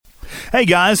Hey,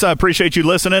 guys, I appreciate you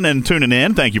listening and tuning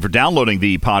in. Thank you for downloading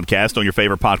the podcast on your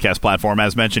favorite podcast platform.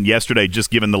 As mentioned yesterday, just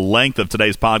given the length of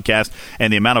today's podcast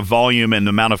and the amount of volume and the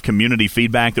amount of community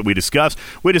feedback that we discussed,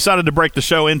 we decided to break the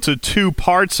show into two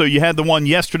parts. So you had the one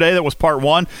yesterday that was part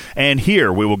one, and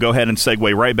here we will go ahead and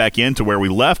segue right back into where we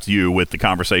left you with the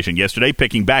conversation yesterday,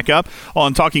 picking back up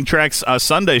on Talking Trek's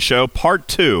Sunday show, part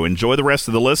two. Enjoy the rest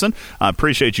of the listen. I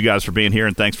appreciate you guys for being here,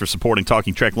 and thanks for supporting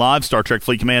Talking Trek Live, Star Trek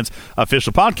Fleet Command's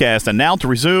official podcast. And now to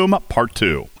resume part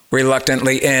two.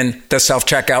 Reluctantly in the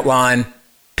self-checkout line.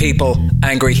 People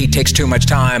angry he takes too much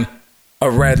time. A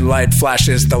red light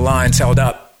flashes, the line's held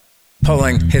up.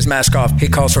 Pulling his mask off, he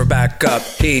calls for backup.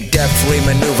 He deftly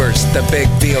maneuvers the big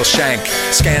veal shank.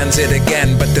 Scans it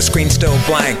again, but the screen's still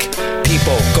blank.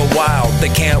 People go wild, they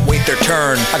can't wait their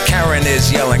turn. A Karen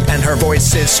is yelling, and her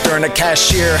voice is stern. A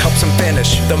cashier helps him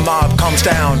finish, the mob calms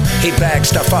down. He bags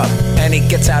stuff up, and he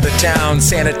gets out of town.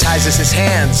 Sanitizes his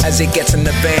hands as he gets in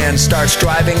the van. Starts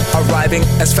driving, arriving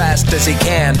as fast as he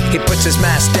can. He puts his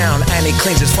mask down, and he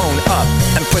cleans his phone up.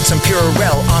 And puts some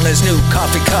Purell on his new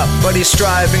coffee cup. But he's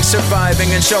striving, surviving,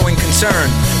 and showing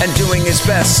concern. And doing his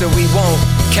best so he won't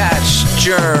catch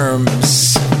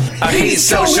germs. He's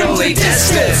socially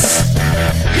distanced.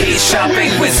 He's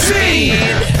shopping with speed.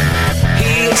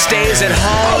 He stays at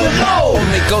home.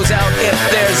 Only goes out if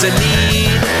there's a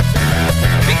need.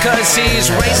 Because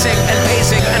he's racing and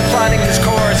pacing and plotting his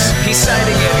course. He's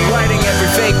citing and writing every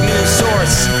fake news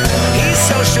source. He's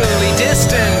socially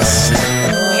distanced.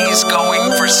 He's going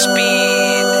for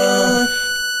speed.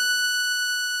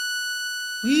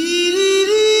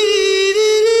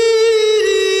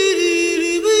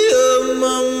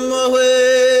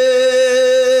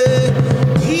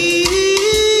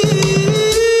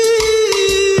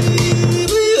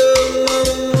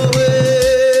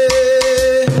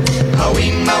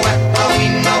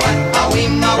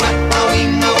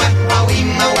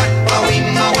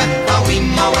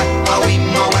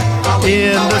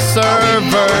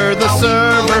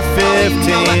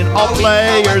 All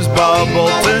players bubble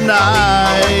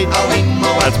tonight.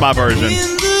 That's my version.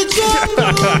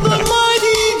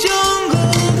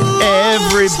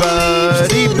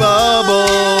 Everybody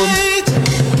bubble.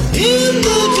 In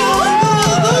the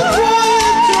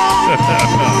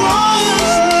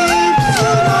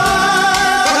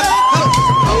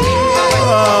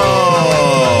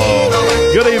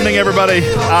Good evening, everybody.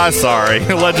 Sorry.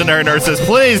 Legendary Nurse says,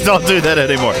 please don't do that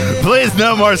anymore. Please,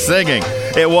 no more singing.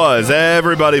 It was.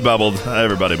 Everybody bubbled.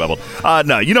 Everybody bubbled.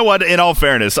 No, you know what? In all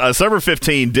fairness, Server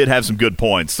 15 did have some good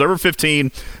points. Server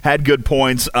 15 had good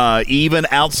points, even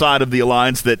outside of the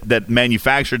alliance that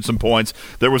manufactured some points.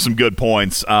 There were some good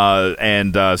points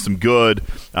and some good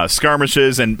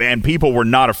skirmishes, and people were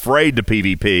not afraid to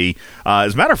PvP.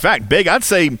 As a matter of fact, Big, I'd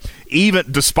say even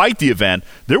despite the event,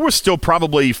 there was still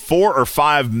probably 4 or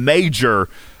 5 major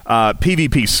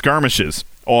PvP skirmishes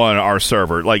on our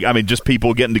server. Like, I mean, just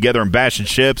people getting together and bashing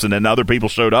ships, and then other people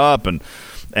showed up, and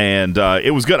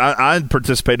it was good. I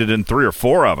participated in 3 or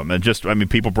 4 of them, and just, I mean,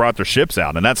 people brought their ships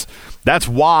out, and that's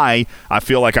why I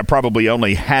feel like I probably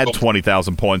only had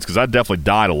 20,000 points, because I definitely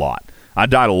died a lot.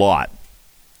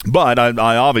 But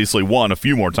I obviously won a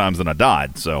few more times than I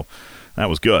died, so that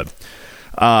was good.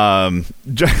 I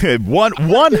thought it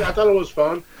was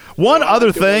fun. One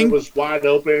other thing, it was wide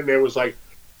open. There was like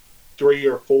 3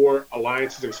 or 4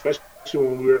 alliances, especially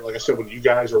when we were, like I said, when you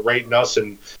guys were rating us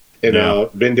and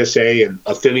Vindicé and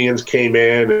Athenians came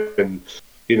in, and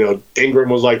you know, Ingram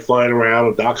was like flying around,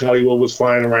 and Doc Hollywood was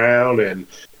flying around, and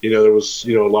you know, there was,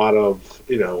 you know, a lot of,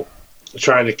 you know,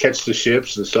 trying to catch the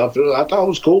ships and stuff. I thought it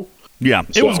was cool. Yeah,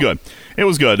 it was good. It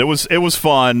was good. It was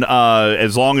fun,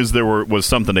 as long as there was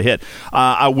something to hit.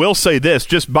 I will say this,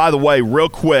 just by the way, real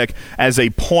quick, as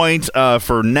a point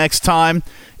for next time,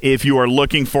 if you are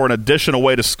looking for an additional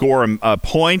way to score a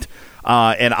point,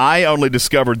 and I only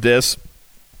discovered this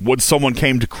when someone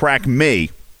came to crack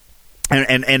me.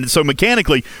 And so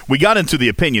mechanically, we got into the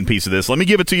opinion piece of this. Let me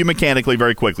give it to you mechanically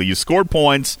very quickly. You scored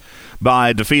points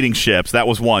by defeating ships. That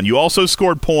was one. You also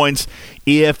scored points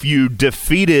if you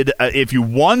defeated, if you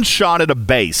one-shotted a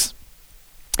base.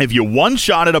 If you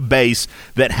one-shotted a base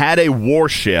that had a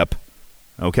warship,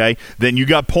 okay, then you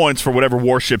got points for whatever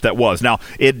warship that was. Now,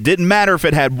 it didn't matter if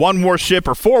it had 1 warship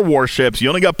or 4 warships. You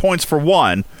only got points for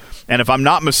 1. And if I'm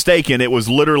not mistaken, it was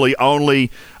literally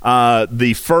only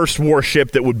the first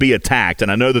warship that would be attacked.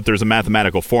 And I know that there's a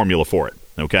mathematical formula for it,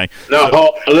 okay?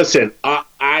 No, listen,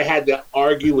 I had to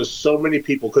argue with so many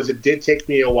people because it did take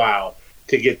me a while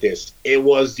to get this. It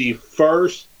was the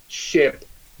first ship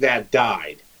that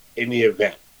died in the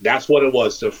event. That's what it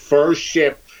was, the first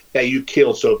ship that you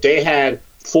killed. So if they had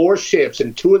 4 ships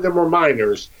and 2 of them were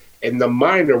miners, and the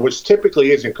minor, which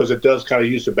typically isn't because it does kind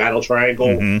of use the battle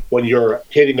triangle when you're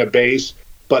hitting a base.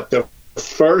 But the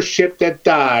first ship that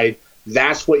died,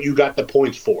 that's what you got the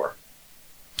points for.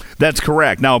 That's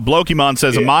correct. Now, Blokimon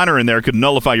says a minor in there could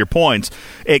nullify your points.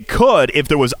 It could if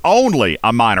there was only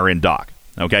a minor in dock.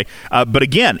 Okay, but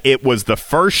again, it was the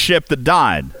first ship that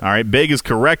died. All right, Big is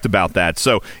correct about that.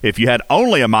 So if you had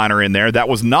only a minor in there, that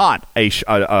was not a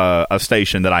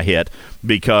station that I hit,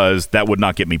 because that would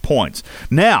not get me points.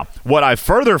 Now, what I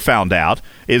further found out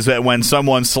is that when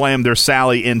someone slammed their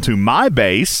Sally into my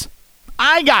base,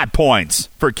 I got points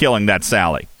for killing that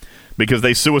Sally, because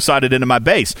they suicided into my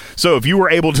base. So if you were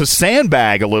able to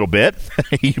sandbag a little bit,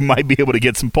 you might be able to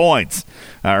get some points.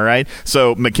 All right.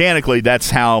 So mechanically,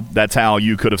 that's how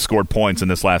you could have scored points in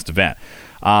this last event.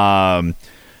 Admiral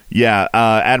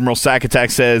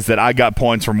Sakatak says that I got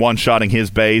points from one-shotting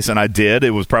his base, and I did.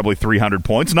 It was probably 300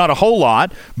 points. Not a whole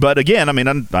lot, but again, I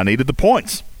mean, I needed the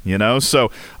points.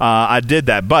 So I did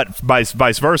that. But vice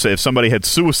versa, if somebody had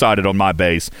suicided on my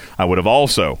base, I would have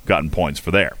also gotten points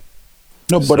for there.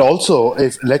 No, but also,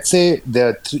 if let's say there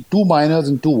are two miners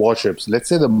and two warships, let's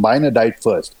say the miner died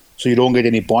first, so you don't get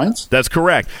any points? That's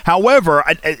correct. However,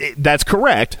 that's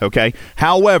correct, okay?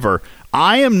 However,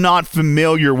 I am not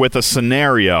familiar with a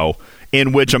scenario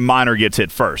in which a miner gets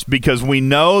hit first, because we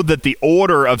know that the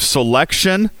order of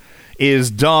selection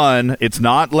is done. It's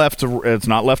not left to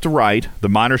right. The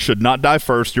miner should not die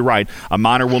first. You're right. A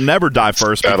miner will never die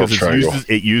first because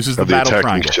it uses the battle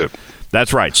triangle. Ship.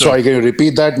 That's right. Sorry, can you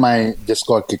repeat that? My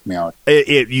Discord kicked me out.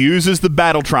 It uses the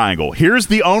battle triangle. Here's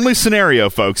the only scenario,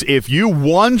 folks. If you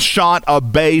one-shot a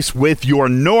base with your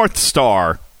North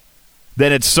Star,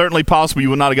 then it's certainly possible you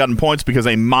would not have gotten points, because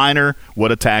a miner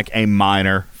would attack a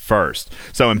miner first.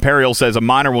 So Imperial says a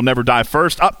miner will never die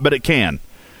first, but it can.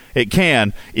 It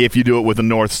can if you do it with a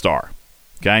North Star.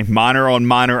 Okay, minor on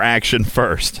minor action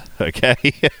first. Okay,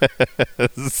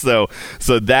 so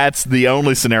that's the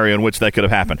only scenario in which that could have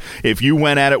happened. If you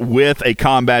went at it with a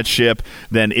combat ship,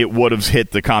 then it would have hit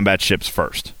the combat ships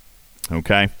first.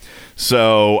 Okay,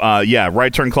 so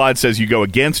Right Turn Clyde says you go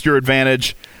against your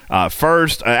advantage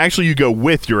first. Actually, you go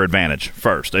with your advantage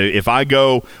first. If I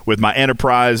go with my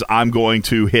Enterprise, I'm going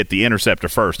to hit the Interceptor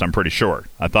first, I'm pretty sure.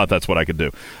 I thought that's what I could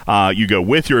do. You go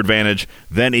with your advantage,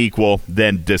 then equal,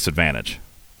 then disadvantage.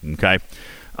 Okay.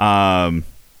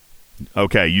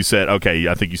 You said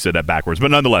I think you said that backwards,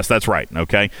 but nonetheless, that's right.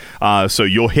 Okay. So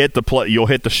you'll hit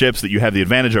the ships that you have the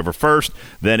advantage over first,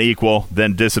 then equal,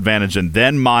 then disadvantage, and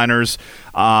then miners.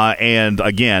 And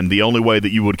again, the only way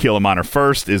that you would kill a miner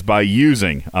first is by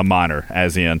using a miner,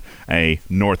 as in a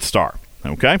North Star.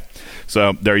 Okay,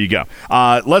 so there you go.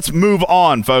 Let's move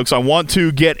on, folks. I want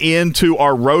to get into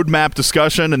our roadmap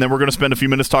discussion, and then we're going to spend a few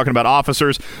minutes talking about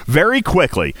officers. Very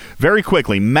quickly,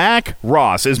 Mac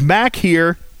Ross. Is Mac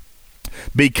here?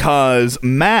 Because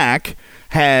Mac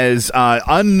has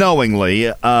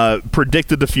unknowingly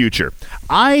predicted the future.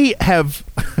 I'm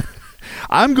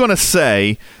going to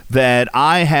say that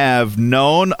I have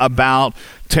known about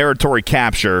territory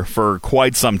capture for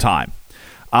quite some time.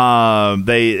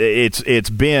 It's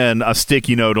been a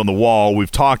sticky note on the wall. We've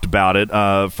talked about it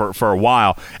for a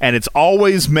while, and it's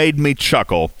always made me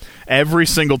chuckle every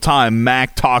single time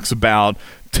Mac talks about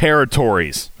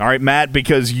territories. All right, Matt,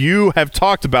 because you have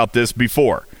talked about this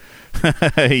before.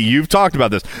 You've talked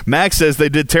about this. Mac says they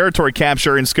did territory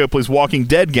capture in Scopely's Walking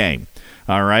Dead game.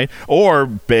 All right. Or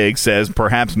Big says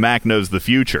perhaps Mac knows the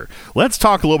future. Let's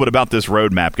talk a little bit about this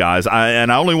roadmap, guys. I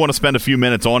only want to spend a few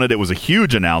minutes on it. It was a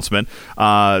huge announcement.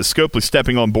 Scopely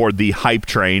stepping on board the hype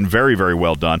train. Very, very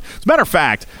well done. As a matter of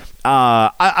fact,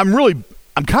 I'm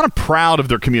kind of proud of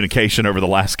their communication over the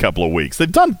last couple of weeks.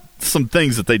 They've done some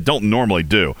things that they don't normally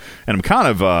do, and I'm kind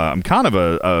of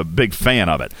a big fan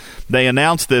of it. They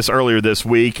announced this earlier this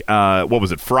week.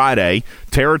 Friday?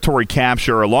 Territory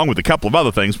capture, along with a couple of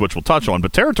other things, which we'll touch on.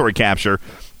 But territory capture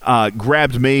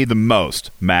grabbed me the most,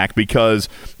 Mac, because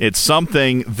it's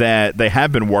something that they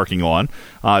have been working on.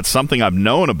 It's something I've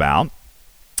known about.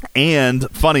 And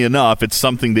funny enough, it's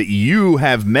something that you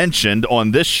have mentioned on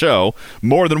this show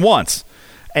more than once.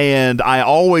 And I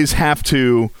always have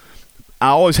to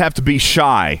be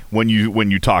shy when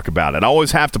you talk about it. I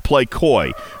always have to play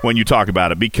coy when you talk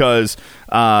about it, because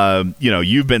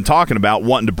you've been talking about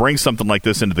wanting to bring something like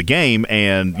this into the game,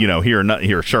 and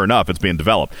here sure enough, it's being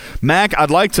developed. Mac,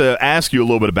 I'd like to ask you a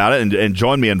little bit about it, and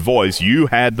join me in voice. You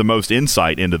had the most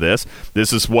insight into this.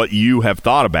 This is what you have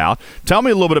thought about. Tell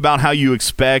me a little bit about how you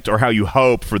expect or how you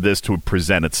hope for this to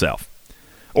present itself.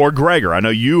 Or Gregor, I know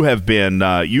you have been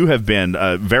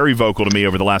very vocal to me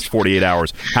over the last 48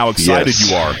 hours how excited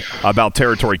you are about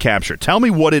territory capture. Tell me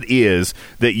what it is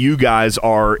that you guys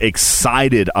are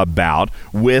excited about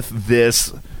with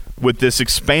this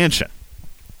expansion.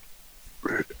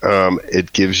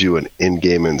 It gives you an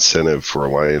in-game incentive for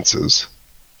alliances,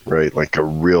 right? Like a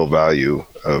real value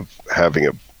of having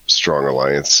a strong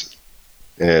alliance,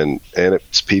 and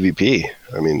it's PvP.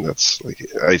 I mean, that's like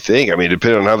depending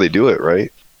on how they do it,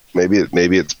 right? Maybe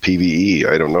it's PvE.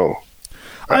 I don't know.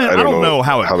 I don't know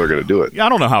how they're going to do it. I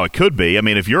don't know how it could be. I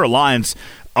mean, if your alliance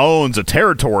owns a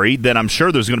territory, then I'm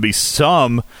sure there's going to be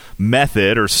some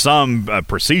method or some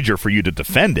procedure for you to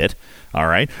defend it. All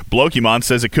right. Blokimon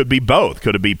says it could be both.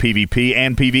 Could it be PvP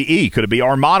and PvE? Could it be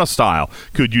Armada style?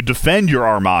 Could you defend your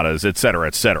armadas, et cetera,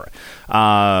 et cetera?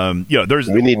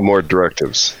 We need more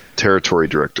directives. Territory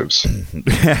directives.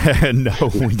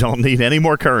 No, we don't need any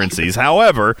more currencies.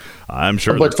 However, I'm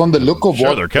sure. But from the look of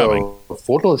what they're coming. The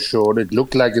photo showed, it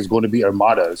looked like it's going to be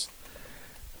armadas.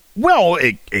 Well,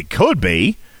 it could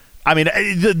be. I mean,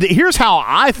 here's how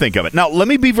I think of it. Now, let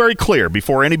me be very clear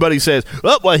before anybody says,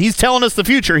 "Oh, well, he's telling us the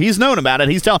future. He's known about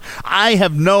it. I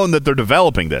have known that they're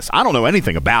developing this. I don't know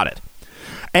anything about it."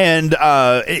 And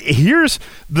here's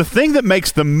the thing that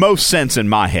makes the most sense in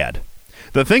my head.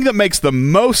 The thing that makes the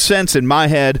most sense in my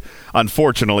head,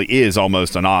 unfortunately, is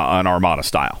almost an Armada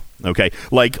style. Okay,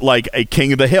 like a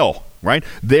King of the Hill, right?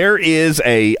 There is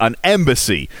an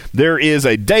embassy, there is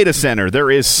a data center,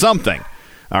 there is something,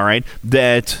 all right,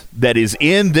 that is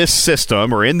in this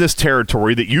system or in this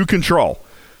territory that you control.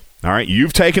 All right,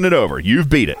 you've taken it over, you've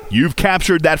beat it, you've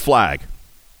captured that flag.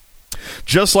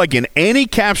 Just like in any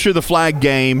capture the flag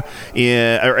game,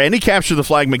 or any capture the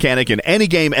flag mechanic in any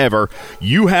game ever,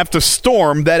 you have to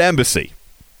storm that embassy.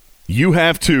 You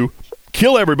have to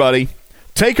kill everybody,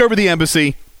 take over the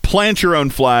embassy, plant your own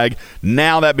flag.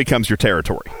 Now that becomes your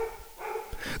territory.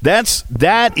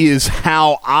 That is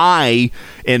how I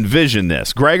envision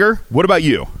this. Gregor, what about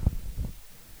you?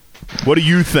 What do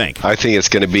you think? I think it's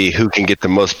going to be who can get the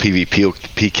most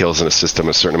PvP kills in a system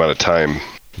a certain amount of time.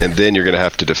 And then you're going to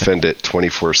have to defend it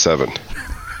 24/7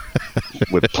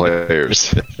 with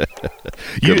players.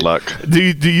 Good luck. Do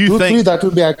you think that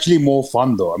would be actually more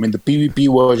fun, though? I mean, the PvP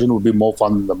version would be more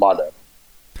fun than the Armada.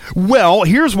 Well,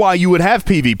 here's why you would have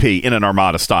PvP in an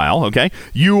Armada style, okay?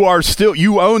 You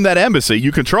own that embassy,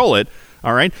 you control it,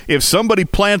 all right? If somebody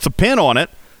plants a pin on it,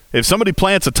 if somebody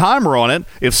plants a timer on it,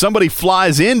 if somebody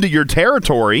flies into your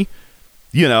territory,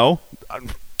 kill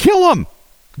them.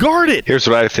 Guard it. Here's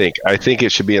what I think. I think it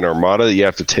should be an Armada that you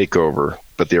have to take over,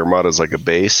 but the Armada is like a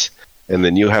base, and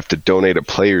then you have to donate a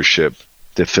player ship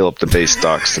to fill up the base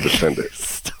stocks to defend it.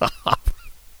 Stop.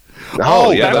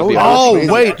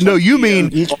 Wait. No, you mean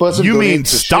each person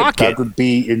stock ship. it? That would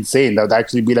be insane. That would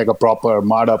actually be like a proper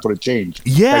Armada for a change.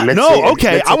 Yeah.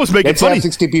 I was making funny. Let's say I have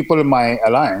 60 people in my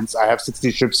alliance. I have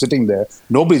 60 ships sitting there.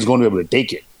 Nobody's going to be able to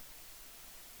take it.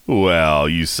 Well,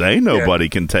 you say nobody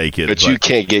can take it, but you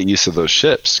can't get use of those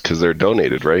ships because they're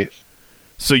donated, right?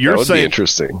 So you're that would saying be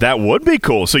interesting. That would be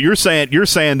cool. So you're saying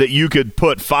that you could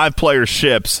put 5-player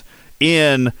ships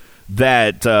in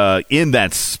that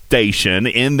station,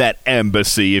 in that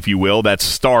embassy, if you will, that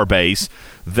star base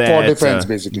for defense,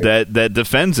 basically, that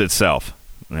defends itself.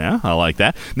 Yeah, I like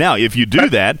that. Now, if you do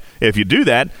that,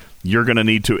 you're going to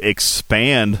need to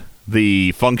expand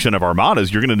the function of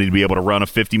armadas. You're going to need to be able to run a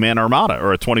 50-man armada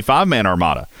or a 25-man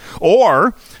armada.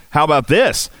 Or how about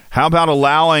this? How about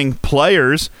allowing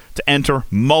players to enter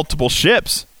multiple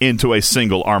ships into a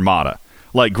single armada?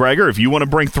 Like, Gregor, if you want to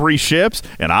bring 3 ships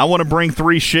and I want to bring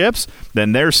 3 ships,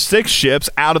 then there's 6 ships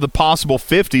out of the possible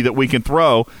 50 that we can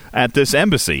throw at this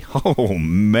embassy. Oh,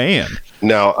 man.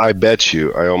 Now, I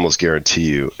almost guarantee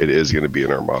you it is going to be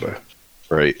an armada,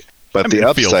 right? But the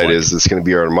upside is it's going to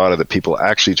be an armada that people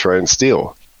actually try and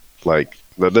steal. Like,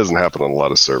 that doesn't happen on a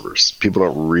lot of servers. People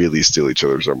don't really steal each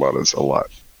other's armadas a lot.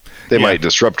 They might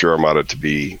disrupt your armada to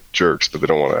be jerks, but they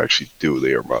don't want to actually do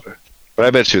the armada. But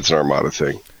I bet you it's an armada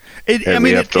thing. Do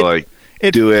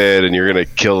it, and you're going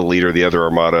to kill the leader of the other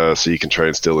armada so you can try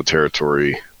and steal the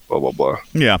territory, blah, blah, blah.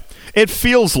 Yeah. It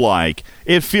feels like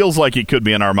it could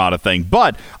be an armada thing,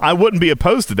 but I wouldn't be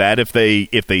opposed to that if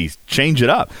they change it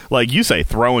up. Like you say,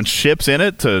 throwing ships in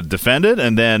it to defend it,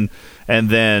 and then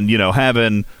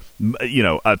having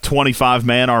a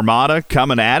 25-man armada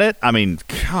coming at it. I mean,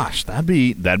 gosh, that'd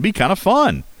be kind of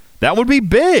fun. That would be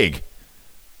big,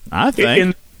 I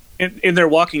think. In their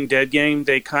Walking Dead game,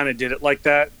 they kind of did it like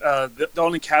that. The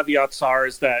only caveats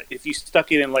is that if you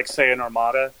stuck it in, like, say, an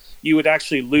armada, you would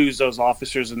actually lose those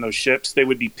officers and those ships. They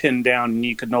would be pinned down and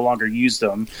you could no longer use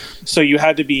them. So you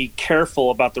had to be careful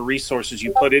about the resources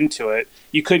you put into it.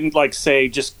 You couldn't, like, say,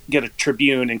 just get a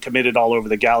Tribune and commit it all over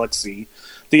the galaxy.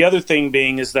 The other thing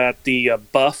being is that the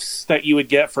buffs that you would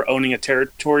get for owning a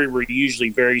territory were usually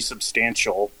very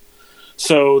substantial.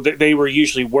 So they were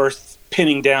usually worth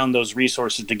pinning down those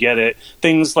resources to get it.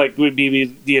 Things like would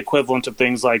be the equivalent of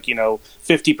things like,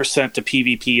 50% to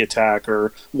PvP attack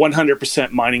or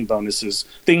 100% mining bonuses,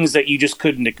 things that you just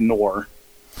couldn't ignore.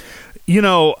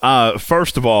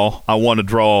 First of all, I want to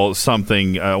draw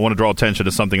attention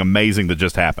to something amazing that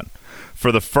just happened.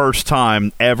 For the first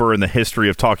time ever in the history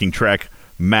of Talking Trek,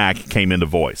 Mac came into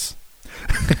voice.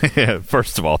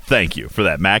 First of all, thank you for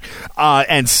that, Mac.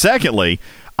 And secondly,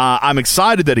 I'm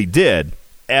excited that he did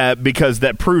because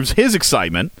that proves his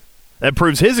excitement. That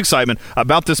proves his excitement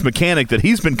about this mechanic that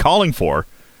he's been calling for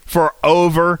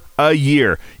over a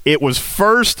year. It was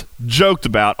first joked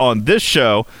about on this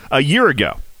show a year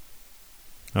ago.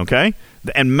 Okay?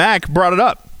 And Mac brought it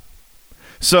up.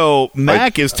 So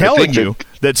Mac is telling you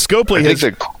that Scopely has... I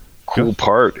think the cool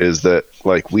part is that,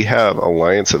 like, we have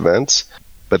Alliance events,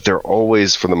 but they're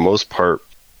always, for the most part,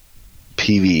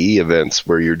 PvE events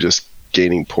where you're just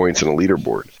gaining points in a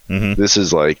leaderboard. Mm-hmm. This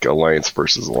is like Alliance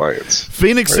versus Alliance.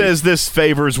 Phoenix says this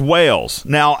favors whales.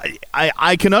 Now,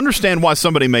 I can understand why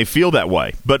somebody may feel that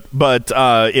way, but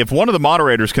if one of the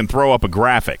moderators can throw up a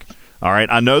graphic, all right,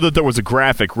 I know that there was a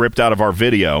graphic ripped out of our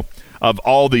video of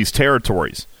all these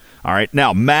territories. All right,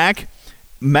 now, Mac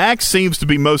seems to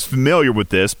be most familiar with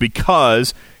this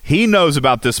because he knows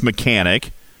about this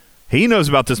mechanic. He knows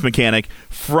about this mechanic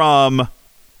from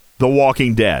The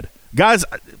Walking Dead. Guys,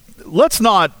 let's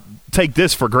not take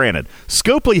this for granted.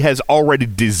 Scopely has already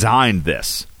designed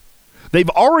this. They've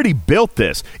already built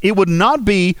this. It would not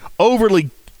be overly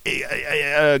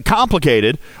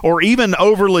complicated or even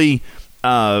overly...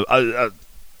 I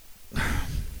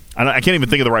can't even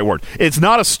think of the right word. It's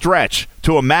not a stretch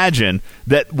to imagine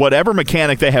that whatever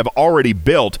mechanic they have already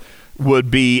built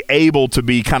would be able to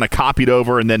be kind of copied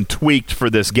over and then tweaked for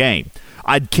this game.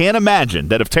 I can't imagine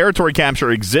that if territory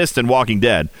capture exists in Walking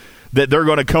Dead, that they're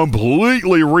going to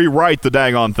completely rewrite the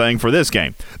daggone thing for this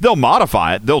game. They'll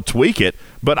modify it, they'll tweak it,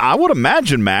 but I would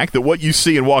imagine, Mac, that what you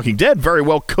see in Walking Dead very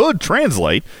well could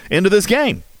translate into this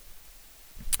game.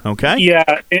 Okay.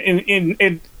 Yeah,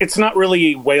 and it's not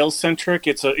really whale centric.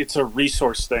 It's a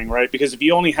resource thing, right? Because if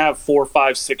you only have 4,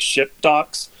 5, 6 ship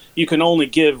docks, you can only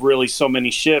give really so many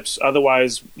ships.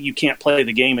 Otherwise, you can't play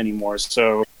the game anymore.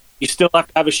 So you still have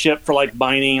to have a ship for, like,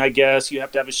 mining, I guess. You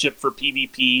have to have a ship for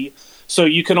PvP. So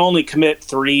you can only commit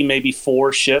 3, maybe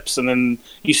 4 ships, and then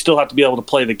you still have to be able to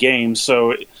play the game.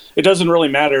 So it doesn't really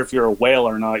matter if you're a whale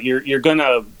or not. You're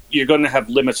gonna have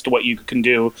limits to what you can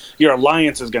do. Your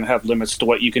alliance is gonna have limits to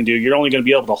what you can do. You're only gonna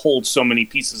be able to hold so many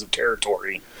pieces of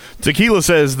territory. Tequila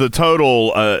says the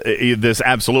total, this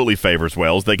absolutely favors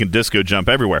whales. They can disco jump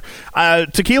everywhere.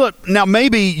 Tequila, now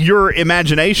maybe your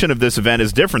imagination of this event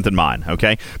is different than mine,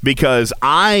 okay? Because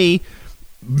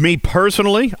me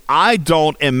personally, I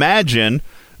don't imagine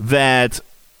that,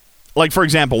 like, for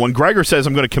example, when Gregor says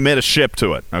I'm going to commit a ship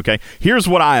to it, okay? Here's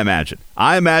what I imagine.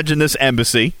 I imagine this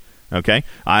embassy. Okay,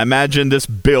 I imagine this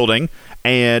building,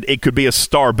 and it could be a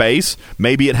star base.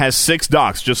 Maybe it has 6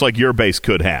 docks, just like your base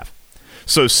could have.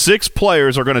 So 6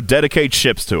 players are going to dedicate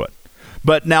ships to it.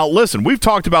 But now, listen, we've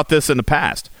talked about this in the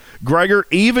past. Gregor,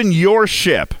 even your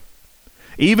ship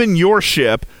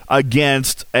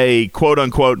against a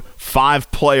quote-unquote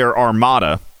 5-player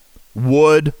armada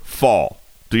would fall.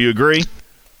 Do you agree?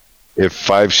 If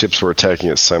 5 ships were attacking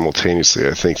it simultaneously,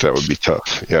 I think that would be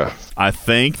tough. Yeah. I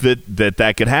think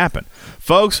that could happen.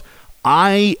 Folks,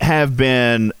 I have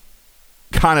been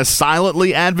kind of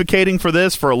silently advocating for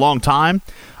this for a long time.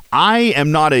 I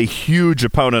am not a huge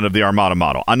opponent of the Armada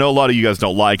model. I know a lot of you guys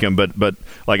don't like them, but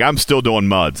like, I'm still doing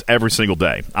MUDs every single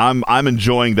day. I'm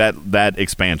enjoying that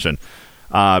expansion.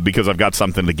 Because I've got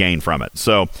something to gain from it.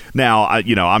 So now,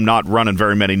 I'm not running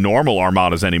very many normal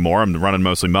armadas anymore. I'm running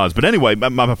mostly MUDs. But anyway,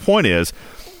 my point is,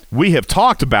 we have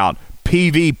talked about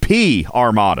PvP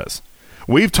armadas.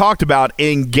 We've talked about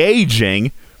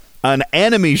engaging an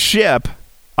enemy ship,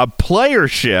 a player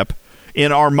ship,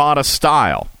 in armada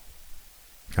style.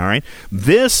 All right?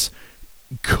 This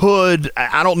could,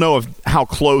 I don't know how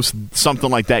close something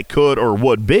like that could or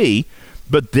would be,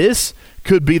 but this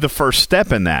could be the first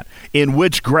step in that, in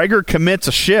which Gregor commits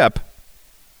a ship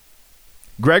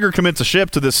to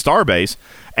this starbase,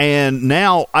 and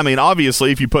now, I mean,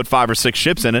 obviously, if you put 5 or 6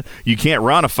 ships in it, you can't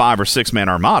run a 5 or 6 man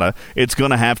armada. It's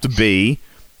going to have to be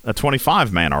a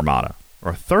 25-man armada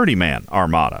or a 30-man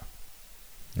armada.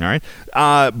 All right.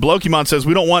 Blokimon says,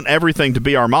 we don't want everything to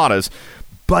be armadas,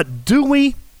 but do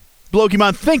we?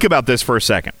 Blokimon, think about this for a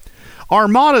second.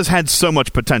 Armadas had so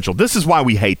much potential. This is why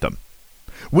we hate them.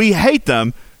 We hate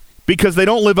them because they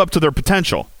don't live up to their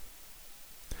potential.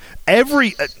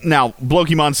 Now,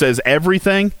 Blokimon says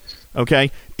everything.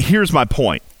 Okay, here's my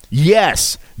point.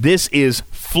 Yes, this is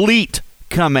Fleet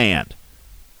Command.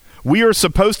 We are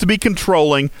supposed to be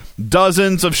controlling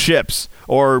dozens of ships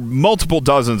or multiple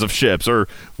dozens of ships or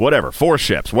whatever, 4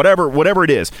 ships, whatever it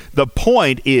is. The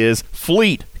point is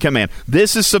Fleet Command.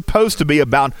 This is supposed to be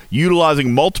about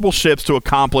utilizing multiple ships to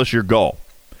accomplish your goal.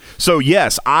 So,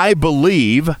 yes, I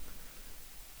believe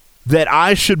that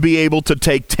I should be able to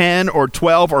take 10 or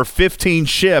 12 or 15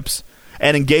 ships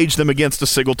and engage them against a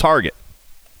single target.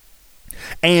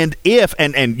 And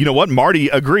and you know what? Marty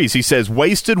agrees. He says,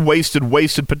 wasted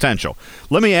potential.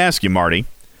 Let me ask you, Marty,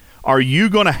 are you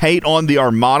going to hate on the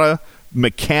Armada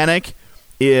mechanic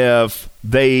if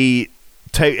they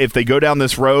go down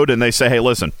this road and they say, hey,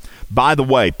 listen, by the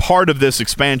way, part of this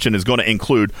expansion is going to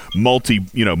include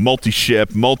multi-ship,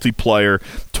 multiplayer,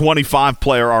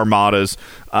 25-player armadas,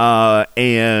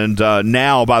 and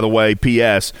now, by the way,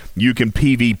 P.S., you can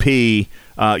PvP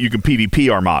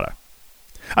Armada.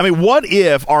 I mean, what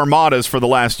if armadas for the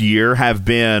last year have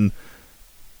been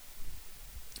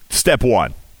step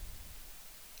 1?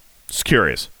 Just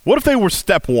curious. What if they were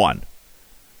step 1?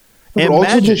 But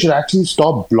also, they should actually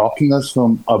stop blocking us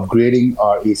from upgrading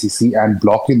our ACC and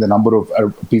blocking the number of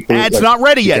people. It's not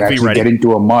ready yet. Be ready. Get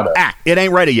into Armada. It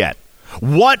ain't ready yet.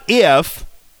 What if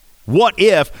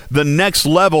the next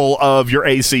level of your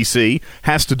ACC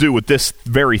has to do with this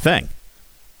very thing?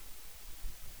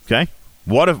 Okay.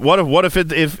 What if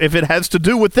it has to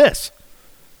do with this?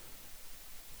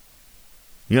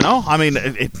 You know, I mean,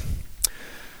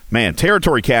 man,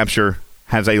 territory capture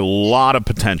has a lot of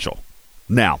potential.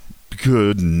 Now,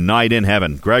 good night in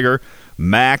heaven, Gregor,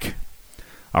 Mac.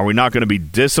 Are we not going to be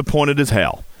disappointed as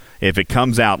hell if it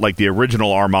comes out like the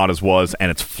original Armadas was and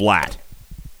it's flat?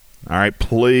 All right,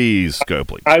 please,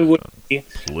 Scopely. I would.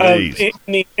 Please.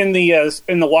 In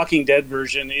the Walking Dead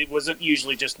version, it wasn't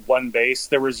usually just one base.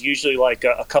 There was usually like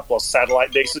a couple of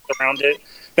satellite bases around it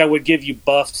that would give you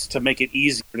buffs to make it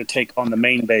easier to take on the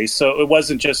main base. So it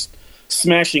wasn't just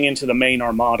smashing into the main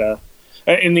Armada.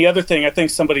 And the other thing, I think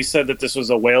somebody said that this was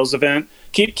a Wales event.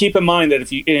 Keep in mind that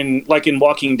if you in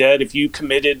Walking Dead, if you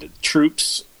committed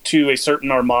troops to a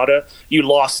certain armada, you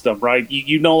lost them, right?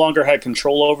 You no longer had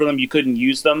control over them. You couldn't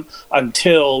use them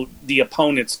until the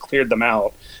opponents cleared them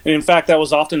out. And in fact, that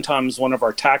was oftentimes one of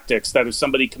our tactics, that if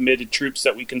somebody committed troops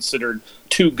that we considered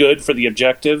too good for the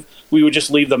objective, we would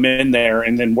just leave them in there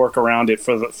and then work around it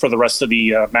for the rest of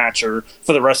the match or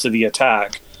for the rest of the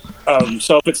attack.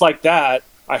 So if it's like that,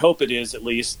 I hope it is at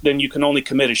least, then you can only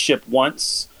commit a ship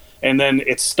once, and then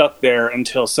it's stuck there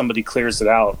until somebody clears it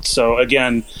out. So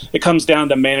again, it comes down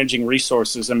to managing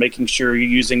resources and making sure you're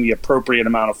using the appropriate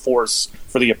amount of force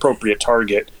for the appropriate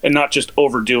target and not just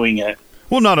overdoing it.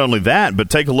 Well, not only that, but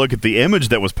take a look at the image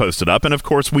that was posted up. And of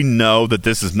course, we know that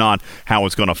this is not how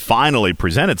it's going to finally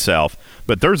present itself,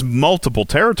 but there's multiple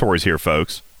territories here,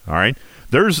 folks. All right.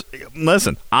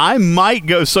 Listen, I might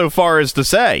go so far as to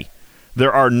say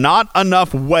there are not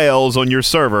enough whales on your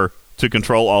server to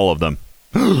control all of them.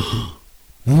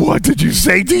 What did you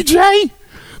say, DJ?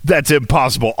 That's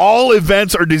impossible. All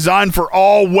events are designed for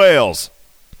all whales.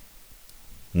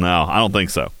 No, I don't think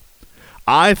so.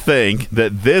 I think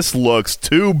that this looks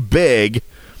too big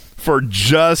for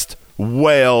just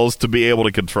whales to be able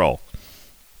to control.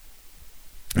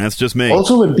 That's just me.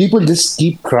 Also, when people just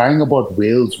keep crying about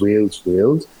whales,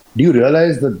 do you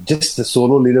realize that just the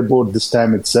solo leaderboard this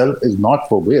time itself is not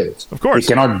for whales? Of course.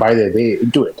 They cannot buy their way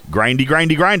into it.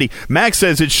 Grindy. Max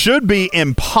says it should be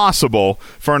impossible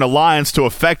for an alliance to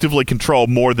effectively control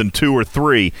more than 2 or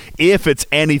 3 if it's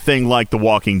anything like The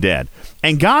Walking Dead.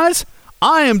 And guys,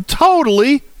 I am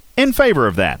totally in favor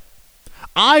of that.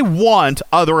 I want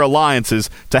other alliances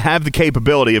to have the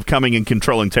capability of coming and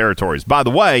controlling territories. By the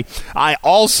way, I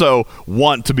also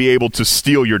want to be able to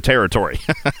steal your territory.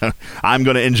 I'm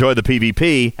going to enjoy the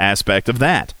PvP aspect of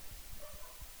that.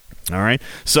 All right.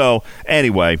 So,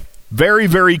 anyway, very,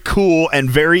 very cool and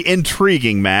very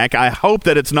intriguing, Mac. I hope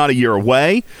that it's not a year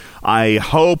away. I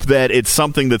hope that it's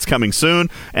something that's coming soon.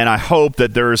 And I hope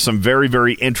that there is some very,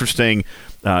 very interesting,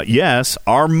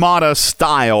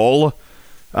 Armada-style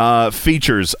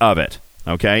features of it,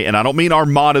 okay? And I don't mean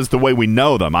armadas the way we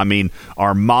know them. I mean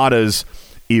armadas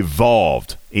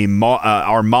evolved,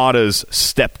 armadas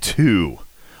step 2,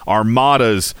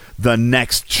 armadas the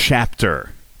next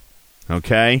chapter,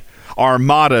 okay?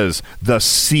 Armadas the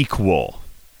sequel.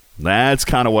 That's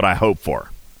kind of what I hope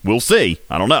for. We'll see.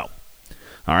 I don't know.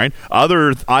 All right.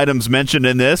 Other items mentioned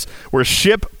in this were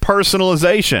ship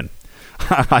personalization.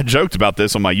 I joked about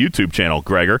this on my YouTube channel,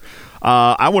 Gregor.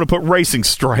 I want to put racing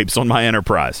stripes on my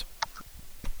Enterprise.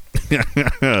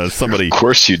 Somebody. Of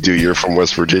course you do. You're from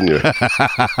West Virginia.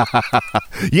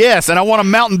 Yes, and I want a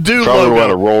Mountain Dew Probably logo. want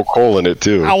to roll coal in it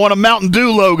too. I want a Mountain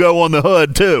Dew logo on the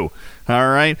hood too. All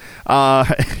right,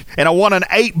 and I want an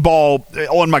 8-ball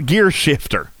on my gear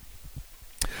shifter.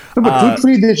 No, but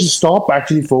truthfully, they should stop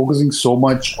actually focusing so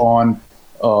much on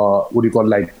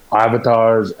like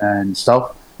avatars and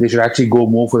stuff. They should actually go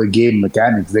more for the game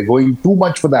mechanics. They're going too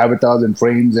much for the avatars and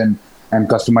frames and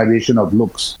customization of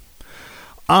looks.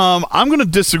 I'm going to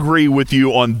disagree with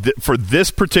you on for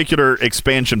this particular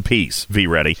expansion piece,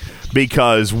 V-Ready,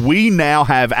 because we now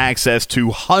have access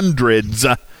to hundreds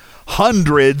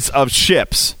of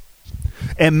ships.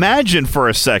 Imagine for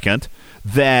a second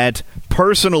that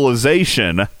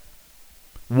personalization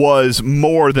was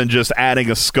more than just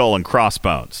adding a skull and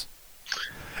crossbones.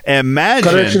 Imagine.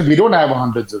 Correction, we don't have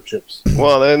hundreds of ships.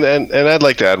 Well, and I'd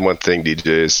like to add one thing, DJ,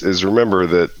 is remember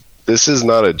that this is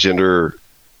not a gender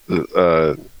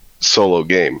solo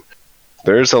game.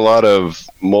 There's a lot of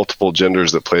multiple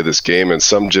genders that play this game, and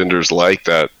some genders like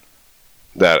that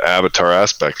avatar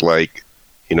aspect. Like,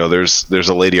 there's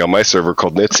a lady on my server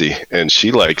called Nitzy, and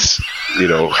she likes,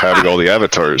 having all the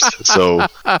avatars. So,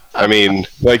 I mean,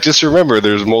 just remember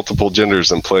there's multiple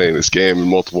genders in playing this game and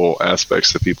multiple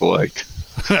aspects that people like.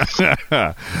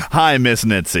 Hi, Miss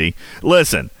Nitzy.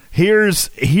 Listen,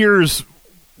 here's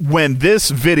when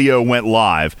this video went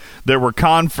live. There were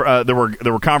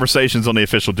conversations on the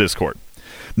official Discord.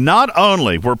 Not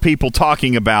only were people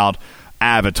talking about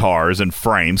avatars and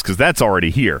frames, because that's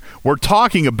already here. We're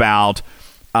talking about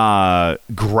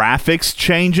graphics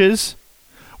changes.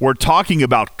 We're talking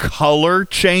about color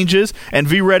changes. And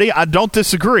V-Ready, I don't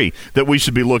disagree that we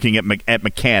should be looking at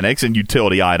mechanics and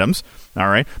utility items, all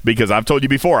right? Because I've told you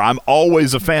before, I'm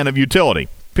always a fan of utility,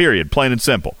 period, plain and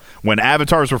simple. When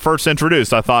avatars were first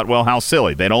introduced, I thought, well, how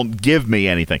silly. They don't give me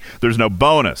anything. There's no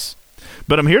bonus.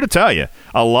 But I'm here to tell you,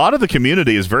 a lot of the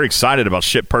community is very excited about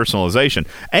ship personalization.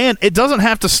 And it doesn't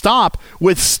have to stop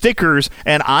with stickers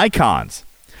and icons.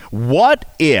 What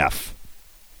if...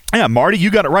 Yeah, Marty, you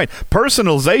got it right.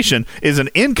 Personalization is an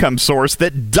income source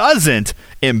that doesn't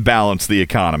imbalance the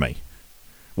economy.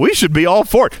 We should be all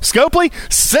for it. Scopely,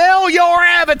 sell your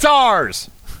avatars!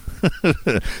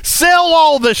 Sell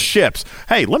all the ships.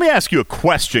 Hey, let me ask you a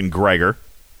question, Gregor.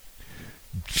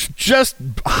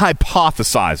 Just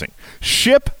hypothesizing.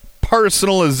 Ship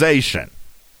personalization.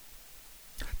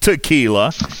 Tequila,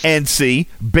 NC,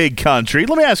 Big Country.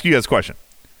 Let me ask you guys a question.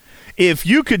 If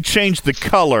you could change the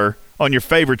color on your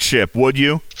favorite ship, would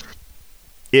you?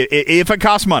 If it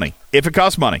costs money. If it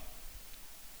costs money.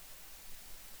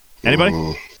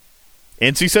 Anybody?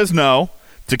 NC says no.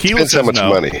 Tequila Depends says how much no.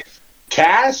 money.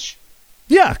 Cash?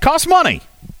 Yeah, it costs money.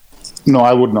 No,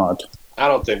 I would not. I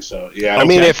don't think so. Yeah. I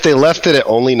mean, if they left it at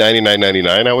only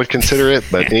 $99.99, I would consider it.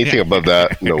 But anything above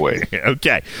that, no way.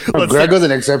 Okay. Gregor's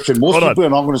an exception. Most people are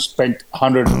not going to spend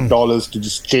 $100 to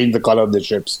just change the color of their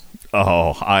ships.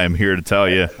 Oh, I am here to tell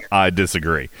you I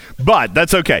disagree. But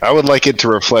that's okay. I would like it to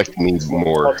reflect me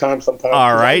more. Sometimes.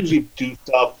 All right. I usually do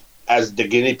stuff as the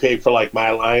guinea pig for like my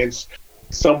alliance.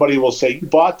 Somebody will say, "You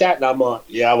bought that?" And I'm like,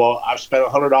 "Yeah, well, I've spent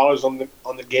 $100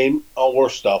 on the game on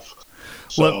worse stuff."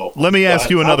 So let me ask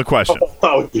you another question.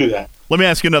 I would do that. Let me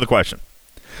ask you another question.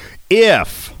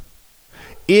 If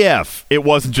it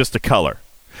wasn't just a color,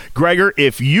 Gregor,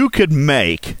 if you could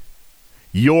make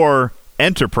your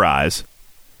Enterprise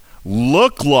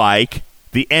look like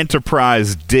the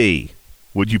Enterprise D,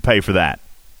 would you pay for that?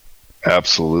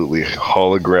 Absolutely.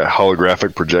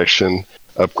 Holographic projection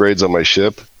upgrades on my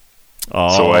ship.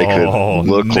 So I could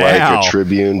look like a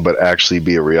Tribune, but actually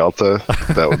be a Rialta.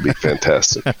 That would be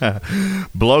fantastic.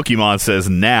 Blokimon says,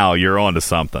 now you're onto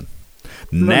something.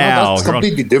 No, that's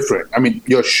completely different. I mean,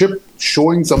 your ship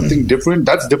showing something different,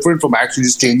 that's different from actually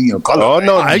just changing your color. Oh,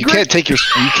 no, you can't take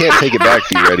it back,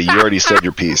 V-Ready. You already said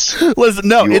your piece. Listen,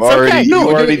 no, it's okay. You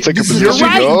already took a position.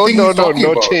 Right.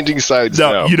 No changing sides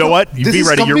now. You know what? Be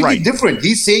ready, you're right. Different.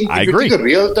 He's saying I if agree. you take a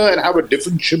Realtor and have a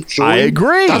different ship showing, I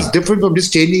agree. That's different from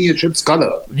just changing your ship's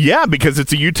color. Yeah, because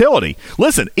it's a utility.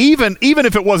 Listen, even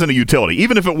if it wasn't a utility,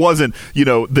 even if it wasn't,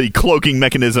 the cloaking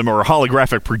mechanism or a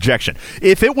holographic projection,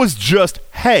 if it was just,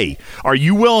 hey, are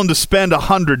you willing to spend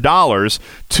 $100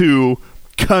 to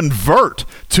convert,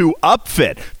 to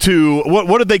upfit, to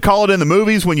what did they call it in the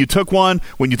movies when you took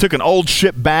an old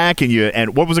ship back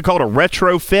and what was it called, a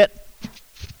retrofit?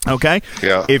 Okay?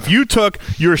 Yeah. If you took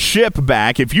your ship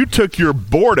back, if you took your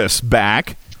Bortus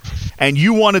back and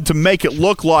you wanted to make it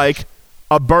look like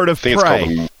a bird of prey. It's called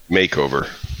a makeover.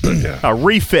 Yeah. A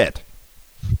refit.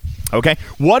 Okay.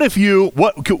 What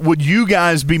would you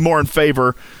guys be more in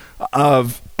favor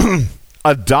of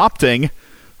adopting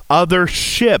other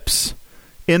ships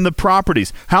in the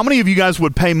properties? How many of you guys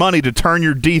would pay money to turn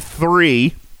your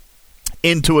D3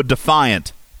 into a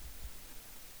Defiant?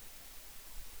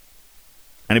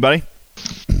 Anybody?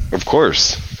 Of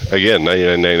course. Again,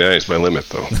 $99.99 is my limit,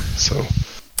 though. So,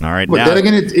 all right. But now, then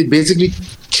again, it basically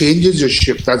changes your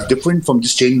ship. That's different from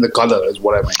just changing the color, is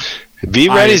what I mean.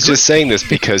 V-Ready's just saying this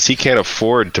because he can't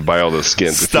afford to buy all those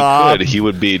skins. Stop. If he could, he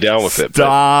would be down with it.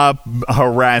 Stop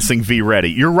harassing V-Ready.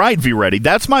 You're right, V-Ready.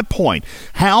 That's my point.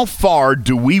 How far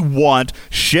do we want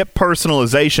ship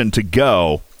personalization to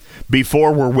go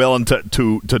before we're willing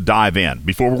to dive in,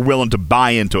 before we're willing to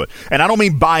buy into it? And I don't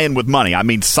mean buy in with money. I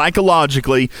mean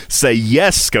psychologically say,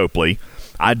 yes, Scopely,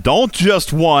 I don't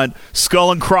just want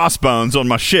skull and crossbones on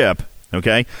my ship,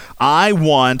 okay? I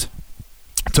want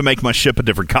to make my ship a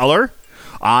different color.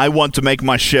 I want to make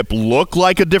my ship look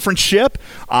like a different ship.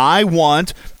 I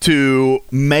want to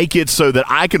make it so that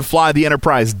I can fly the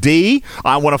Enterprise D.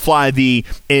 I want to fly the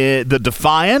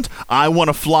Defiant. I want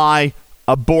to fly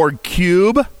a Borg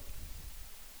Cube.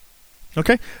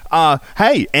 Okay.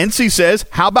 Hey, NC says,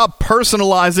 how about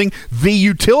personalizing the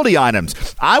utility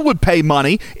items? I would pay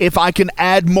money if I can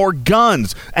add more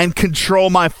guns and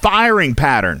control my firing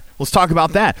pattern. Let's talk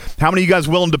about that. How many of you guys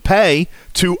willing to pay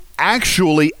to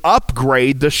actually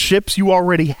upgrade the ships you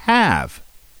already have?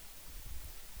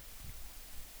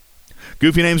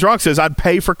 Goofy Names Rock says, I'd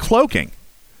pay for cloaking.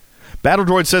 Battle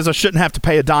Droid says I shouldn't have to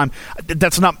pay a dime.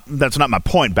 That's not my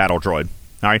point, Battle Droid.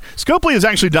 All right, Scopely has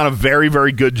actually done a very,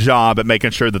 very good job at making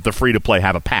sure that the free-to-play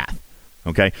have a path.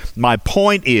 Okay, my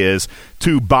point is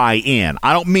to buy in.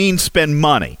 I don't mean spend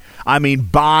money. I mean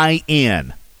buy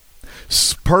in.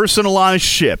 Personalized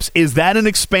ships. Is that an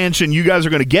expansion you guys are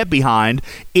going to get behind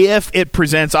if it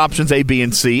presents options A, B,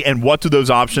 and C? And what do those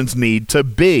options need to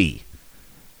be?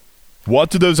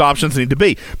 What do those options need to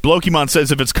be? Blokimon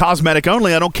says if it's cosmetic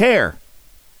only, I don't care.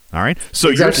 All right. So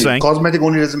exactly. You're saying cosmetic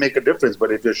only doesn't make a difference,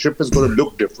 but if your ship is going to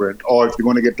look different, or if you're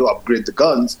going to get to upgrade the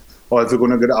guns, or if you're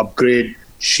going to get to upgrade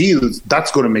shields,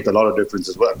 that's going to make a lot of difference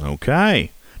as well.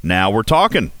 Okay. Now we're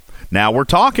talking.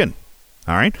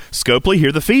 All right. Scopely,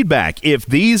 hear the feedback. If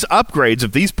these upgrades,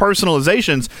 if these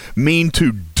personalizations mean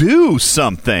to do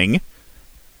something,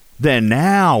 then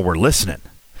now we're listening.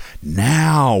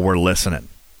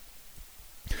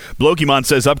 Blokimon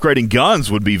says upgrading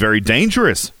guns would be very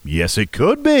dangerous. Yes, it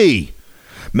could be.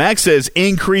 Max says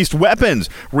increased weapons,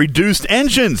 reduced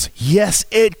engines. Yes,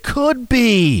 it could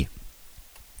be.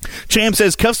 Cham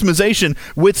says customization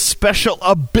with special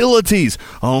abilities.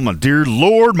 Oh, my dear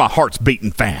Lord, my heart's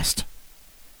beating fast.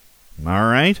 All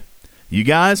right. You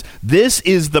guys, this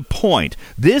is the point.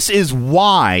 This is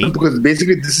why... Because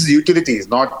basically this is utilities,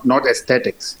 not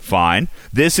aesthetics. Fine.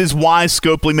 This is why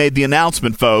Scopely made the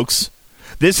announcement, folks.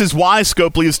 This is why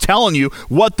Scopely is telling you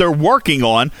what they're working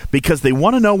on, because they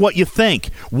want to know what you think.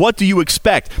 What do you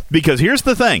expect? Because here's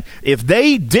the thing. If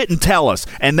they didn't tell us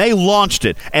and they launched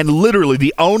it and literally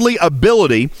the only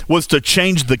ability was to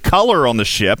change the color on the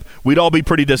ship, we'd all be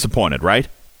pretty disappointed, right?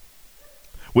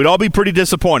 We'd all be pretty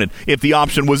disappointed if the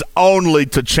option was only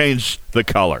to change the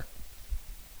color.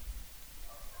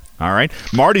 All right.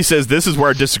 Marty says this is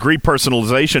where I disagree.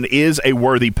 Personalization is a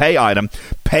worthy pay item.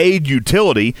 Paid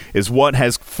utility is what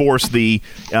has forced the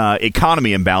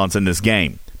economy imbalance in this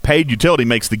game. Paid utility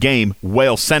makes the game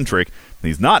whale-centric.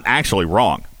 He's not actually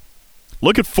wrong.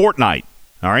 Look at Fortnite.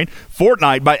 All right.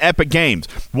 Fortnite by Epic Games.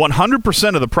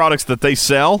 100% of the products that they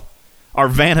sell are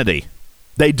vanity.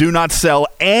 They do not sell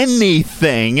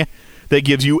anything that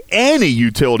gives you any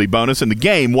utility bonus in the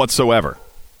game whatsoever.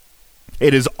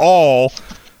 It is all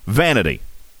vanity.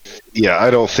 Yeah,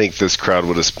 I don't think this crowd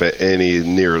would have spent any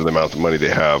near the amount of money they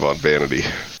have on vanity.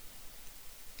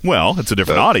 Well, it's a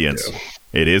different audience. Yeah.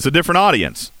 It is a different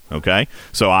audience, okay?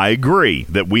 So I agree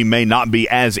that we may not be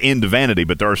as into vanity,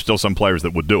 but there are still some players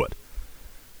that would do it.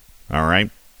 All right?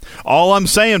 All I'm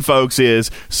saying, folks, is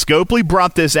Scopely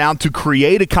brought this out to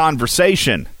create a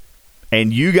conversation,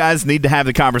 and you guys need to have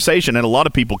the conversation. And a lot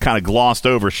of people kind of glossed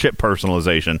over ship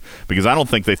personalization because I don't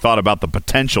think they thought about the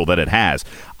potential that it has.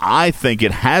 I think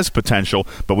it has potential,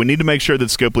 but we need to make sure that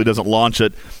Scopely doesn't launch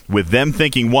it with them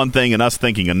thinking one thing and us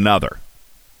thinking another.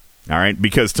 All right?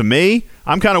 Because to me,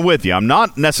 I'm kind of with you. I'm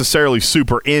not necessarily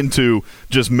super into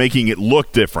just making it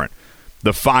look different.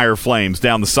 The fire flames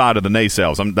down the side of the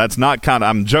nacelles.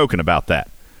 I'm joking about that.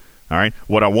 All right?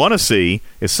 What I want to see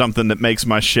is something that makes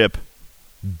my ship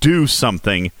do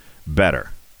something better.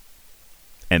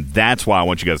 And that's why I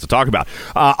want you guys to talk about.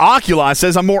 Oculi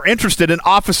says, I'm more interested in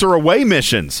officer away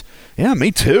missions. Yeah,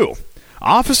 me too.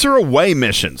 Officer away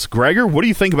missions. Gregor, what do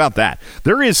you think about that?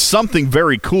 There is something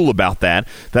very cool about that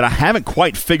I haven't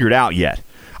quite figured out yet.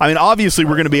 I mean, obviously,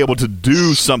 we're going to be able to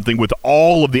do something with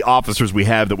all of the officers we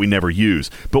have that we never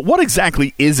use. But what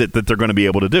exactly is it that they're going to be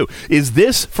able to do? Is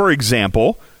this, for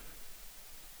example,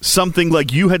 something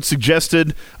like you had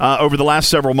suggested over the last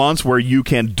several months where you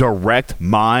can direct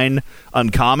mine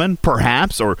uncommon,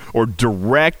 perhaps, or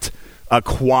direct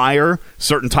acquire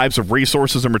certain types of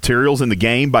resources or materials in the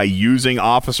game by using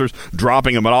officers,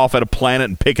 dropping them off at a planet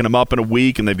and picking them up in a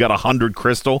week, and they've got 100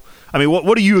 crystal? I mean,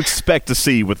 what do you expect to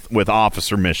see with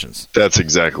officer missions? That's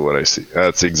exactly what I see.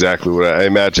 That's exactly what I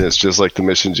imagine. It's just like the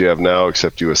missions you have now,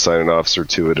 except you assign an officer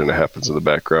to it and it happens in the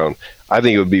background. I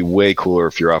think it would be way cooler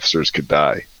if your officers could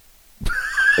die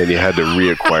and you had to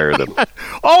reacquire them.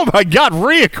 Oh my God,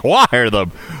 reacquire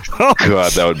them! Oh,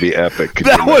 God, that would be epic. Could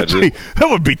that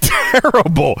would be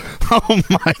terrible. Oh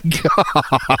my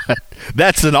God,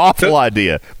 that's an awful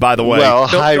idea. By the way, well,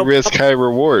 high risk, high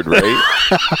reward, right?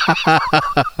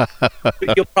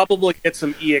 You'll probably get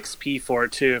some EXP for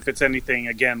it too, if it's anything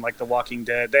again like The Walking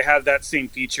Dead. They have that same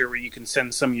feature where you can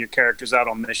send some of your characters out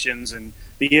on missions, and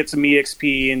you get some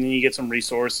EXP, and then you get some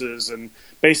resources, and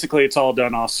basically it's all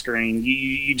done off screen.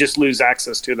 You just lose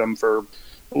access to them for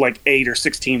like 8 or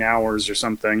 16 hours or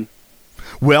something.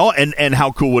 Well, and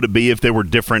how cool would it be if there were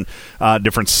different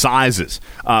sizes?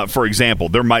 For example,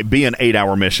 there might be an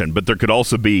 8-hour mission, but there could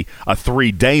also be a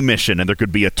 3-day mission, and there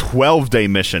could be a 12-day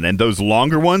mission. And those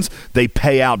longer ones, they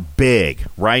pay out big,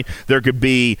 right? There could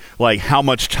be like, how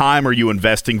much time are you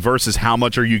investing versus how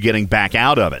much are you getting back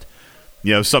out of it?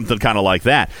 You know, something kind of like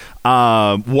that.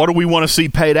 What do we want to see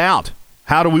paid out?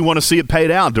 How do we want to see it paid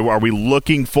out? Are we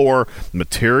looking for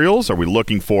materials? Are we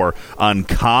looking for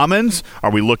uncommons?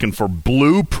 Are we looking for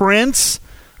blueprints?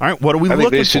 All right, what are we looking for? I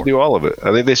think they should do all of it.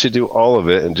 I think they should do all of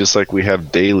it. And just like we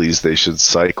have dailies, they should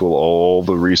cycle all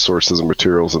the resources and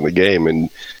materials in the game. And,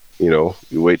 you know,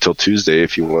 you wait till Tuesday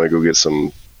if you want to go get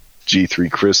some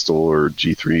G3 crystal or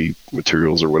G3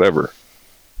 materials or whatever.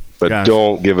 But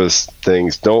don't give us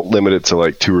things. Don't limit it to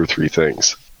like 2 or 3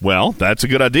 things. Well, that's a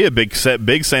good idea. Big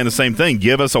saying the same thing.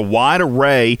 Give us a wide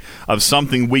array of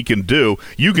something we can do.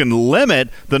 You can limit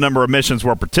the number of missions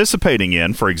we're participating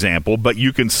in, for example, but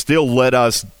you can still let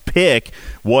us pick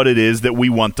what it is that we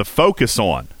want to focus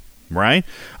on, right?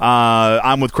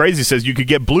 I'm with Crazy says you could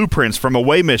get blueprints from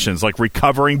away missions, like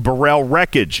recovering Burrell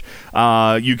wreckage.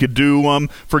 You could do them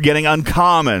for getting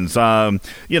uncommons.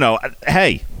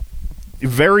 Hey,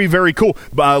 very, very cool.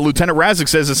 Lieutenant Razik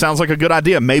says it sounds like a good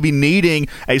idea. Maybe needing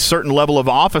a certain level of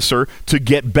officer to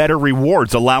get better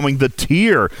rewards, allowing the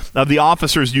tier of the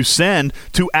officers you send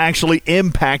to actually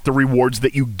impact the rewards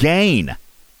that you gain.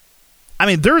 I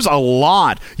mean, there's a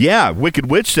lot. Yeah, Wicked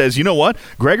Witch says, you know what?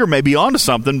 Gregor may be onto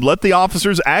something. Let the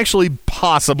officers actually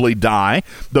possibly die.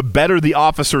 The better the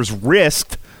officers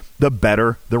risked, the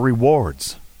better the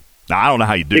rewards. Now, I don't know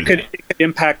how you do it. It could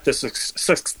impact the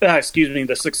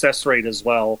success rate as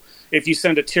well. If you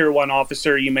send a Tier 1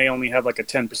 officer, you may only have like a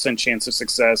 10% chance of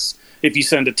success. If you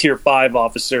send a Tier 5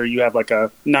 officer, you have like a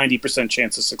 90%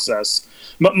 chance of success.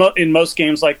 In most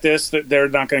games like this, they're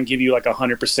not going to give you like a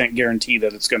 100% guarantee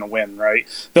that it's going to win, right?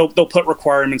 They'll put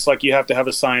requirements like you have to have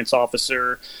a science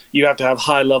officer, you have to have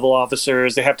high-level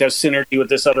officers, they have to have synergy with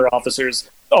this other officers,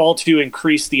 all to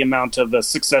increase the amount of the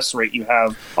success rate you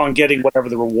have on getting whatever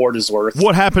the reward is worth.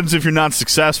 What happens if you're not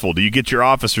successful? Do you get your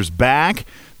officers back?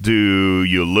 Do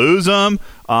you lose them?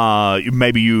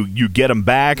 Maybe you get them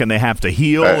back and they have to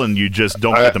heal and you just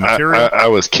don't get the material? I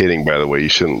was kidding, by the way. You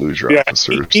shouldn't lose your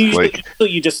officers.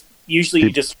 Usually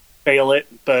you just fail it,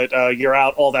 but you're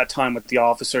out all that time with the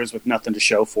officers with nothing to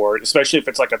show for it, especially if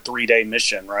it's like a 3-day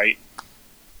mission, right?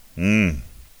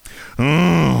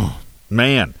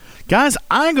 Man. Guys,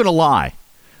 I ain't going to lie.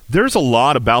 There's a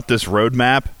lot about this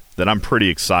roadmap that I'm pretty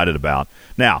excited about.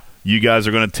 Now, you guys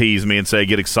are going to tease me and say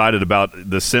get excited about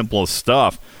the simplest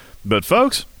stuff. But,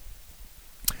 folks,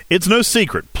 it's no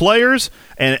secret. Players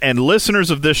and listeners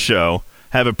of this show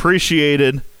have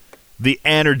appreciated the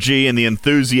energy and the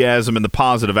enthusiasm and the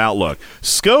positive outlook.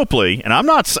 Scopely, and I'm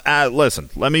not listen,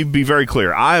 let me be very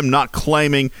clear. I am not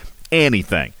claiming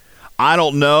anything. I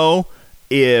don't know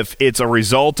if it's a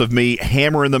result of me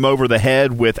hammering them over the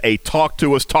head with a talk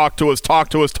to us.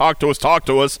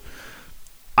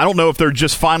 I don't know if they're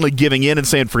just finally giving in and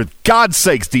saying, for God's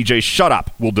sakes, DJ, shut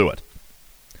up, we'll do it.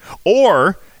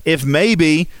 Or if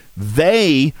maybe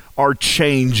they are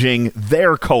changing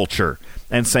their culture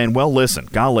and saying, well, listen,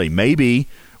 golly, maybe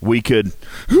we could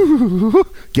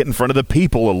get in front of the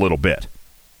people a little bit.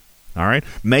 All right.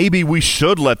 Maybe we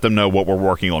should let them know what we're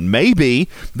working on. Maybe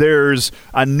there's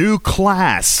a new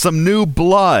class, some new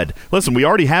blood. Listen, we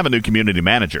already have a new community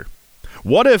manager.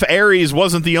 What if Aries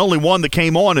wasn't the only one that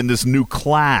came on in this new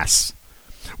class?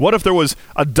 What if there was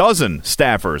a dozen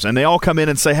staffers and they all come in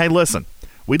and say, hey, listen,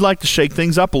 we'd like to shake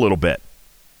things up a little bit.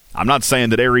 I'm not saying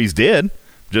that Aries did.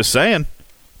 Just saying.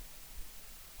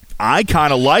 I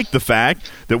kind of like the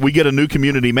fact that we get a new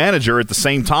community manager at the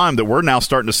same time that we're now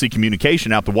starting to see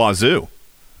communication out the wazoo.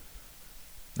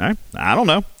 All right? I don't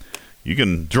know. You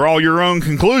can draw your own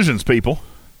conclusions, people.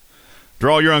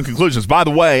 Draw your own conclusions. By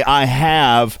the way, I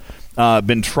have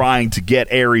been trying to get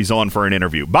Aries on for an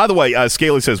interview. By the way,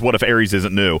 Scaly says, what if Aries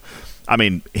isn't new? I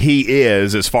mean, he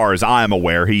is, as far as I'm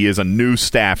aware, he is a new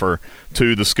staffer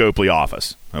to the Scopely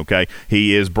office. Okay?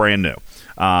 He is brand new.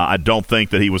 I don't think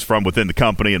that he was from within the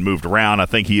company and moved around. I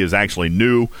think he is actually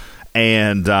new,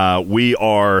 and we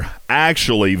are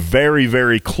actually very,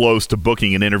 very close to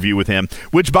booking an interview with him,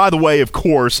 which, by the way, of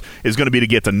course, is going to be to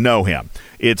get to know him.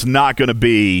 It's not going to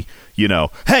be,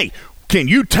 hey, can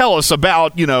you tell us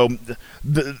about,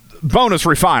 the bonus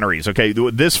refineries? Okay,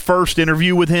 this first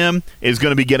interview with him is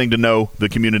going to be getting to know the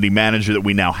community manager that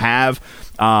we now have,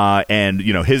 and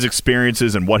his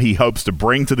experiences and what he hopes to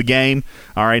bring to the game.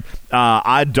 All right,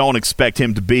 I don't expect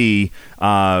him to be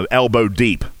elbow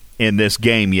deep in this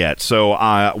game yet, so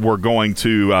we're going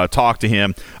to talk to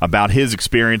him about his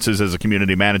experiences as a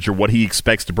community manager, what he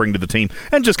expects to bring to the team,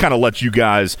 and just kind of let you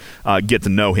guys get to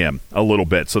know him a little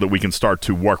bit so that we can start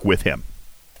to work with him.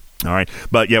 All right.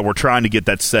 But, yeah, we're trying to get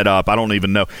that set up. I don't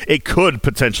even know. It could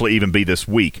potentially even be this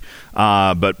week,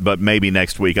 but maybe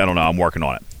next week. I don't know. I'm working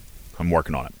on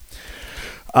it.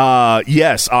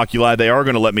 Yes, Oculi, they are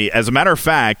going to let me. As a matter of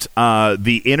fact,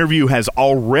 the interview has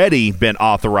already been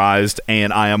authorized,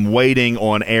 and I am waiting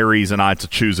on Aries and I to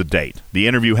choose a date. The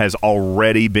interview has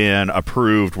already been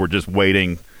approved. We're just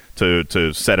waiting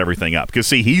to set everything up. Because,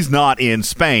 see, he's not in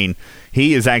Spain.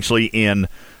 He is actually in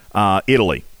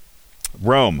Italy.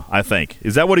 Rome, I think.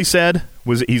 Is that what he said?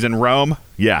 He's in Rome?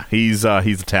 Yeah, he's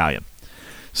Italian.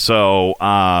 So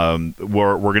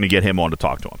we're going to get him on to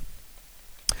talk to him.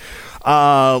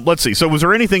 Let's see. So was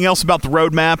there anything else about the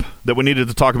roadmap that we needed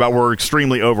to talk about? We're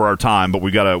extremely over our time, but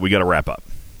we gotta wrap up.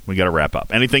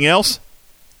 Anything else?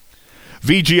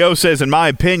 VGO says, in my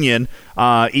opinion,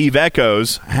 Eve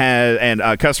Echoes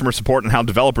and customer support and how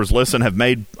developers listen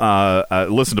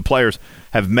to players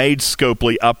have made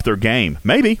Scopely up their game.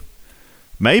 Maybe.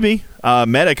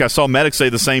 Medic, I saw Medic say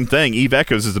the same thing. Eve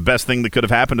Echoes is the best thing that could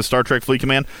have happened to Star Trek Fleet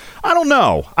Command. I don't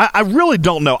know. I really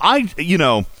don't know.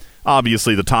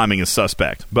 Obviously the timing is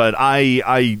suspect, but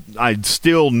I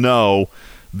still know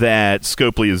that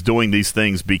Scopely is doing these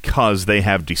things because they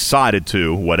have decided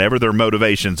to, whatever their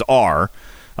motivations are,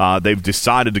 they've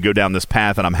decided to go down this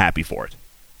path, and I'm happy for it.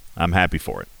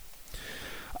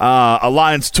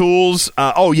 Alliance Tools.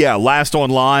 Last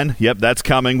Online. Yep, that's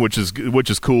coming, which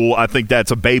is cool. I think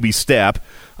that's a baby step.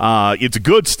 It's a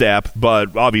good step,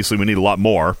 but obviously we need a lot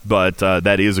more. But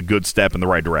that is a good step in the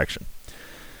right direction.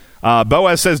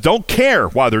 Boaz says, don't care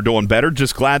why they're doing better,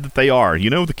 just glad that they are.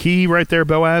 The key right there,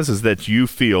 Boaz, is that you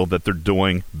feel that they're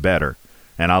doing better.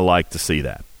 And I like to see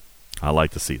that.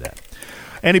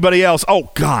 Anybody else?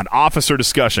 Oh, God, officer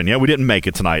discussion. Yeah, we didn't make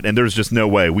it tonight, and there's just no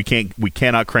way. We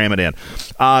cannot cram it in.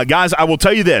 Guys, I will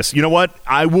tell you this. You know what?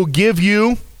 I will give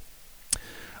you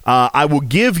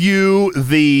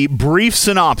the brief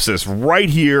synopsis right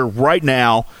here, right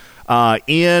now,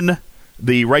 in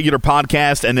the regular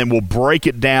podcast, and then we'll break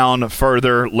it down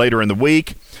further later in the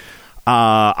week.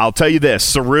 I'll tell you this.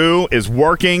 Saru is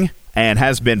working and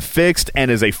has been fixed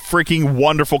and is a freaking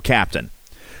wonderful captain.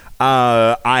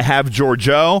 I have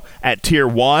Georgiou at Tier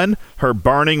 1. Her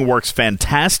burning works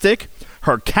fantastic.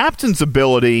 Her captain's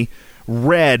ability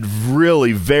read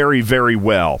really very, very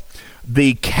well.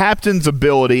 The captain's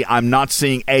ability I'm not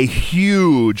seeing a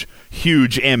huge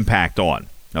impact on.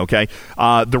 Okay?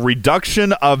 The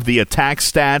reduction of the attack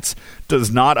stats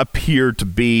does not appear to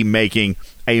be making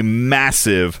a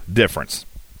massive difference.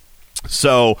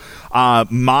 So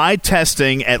my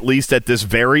testing, at least at this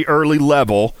very early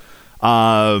level,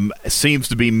 seems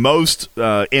to be most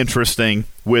interesting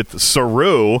with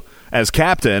Saru as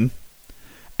captain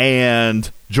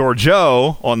and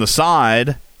Georgiou on the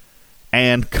side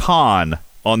and Khan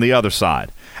on the other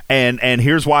side. And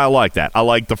here's why I like that. I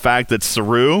like the fact that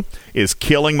Saru is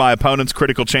killing my opponent's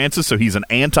critical chances, so he's an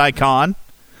anti-Khan.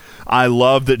 I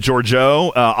love that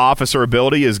Georgiou officer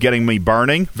ability is getting me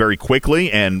burning very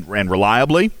quickly and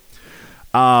reliably.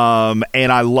 And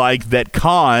I like that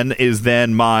Khan is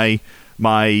then my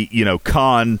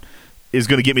Khan is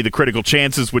going to get me the critical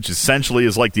chances, which essentially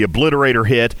is like the obliterator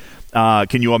hit,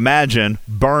 Can you imagine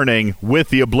burning with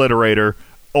the Obliterator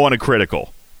on a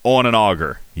critical, on an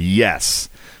auger? Yes.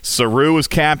 Saru as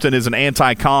captain is an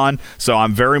anti-con, so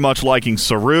I'm very much liking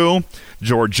Saru,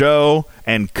 Giorgio,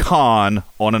 and Khan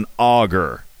on an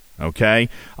auger. Okay?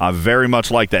 I very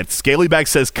much like that. Scalyback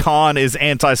says Khan is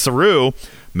anti-Saru.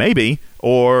 Maybe.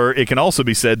 Or it can also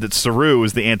be said that Saru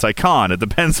is the anti-con. It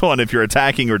depends on if you're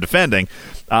attacking or defending.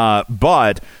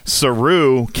 But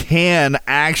Saru can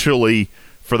actually,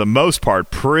 for the most part,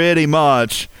 pretty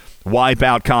much wipe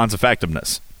out Khan's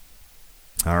effectiveness.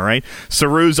 All right.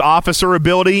 Saru's officer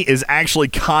ability is actually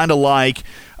kind of like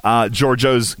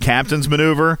Giorgio's captain's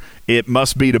maneuver. It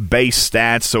must be to base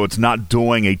stats, so it's not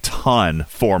doing a ton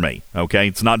for me. Okay,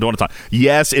 it's not doing a ton.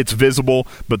 Yes, it's visible,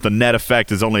 but the net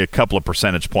effect is only a couple of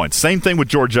percentage points. Same thing with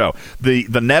Giorgio. The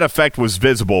net effect was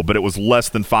visible, but it was less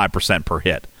than 5% per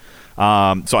hit.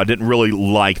 So I didn't really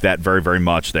like that very, very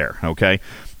much there. Okay.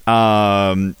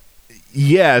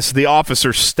 Yes, the officer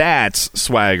stats,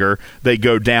 Swagger, they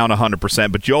go down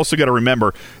 100%, but you also got to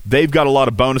remember they've got a lot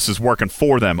of bonuses working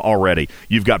for them already.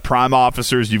 You've got prime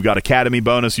officers, you've got academy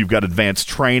bonus, you've got advanced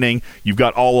training, you've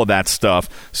got all of that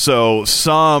stuff. So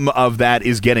some of that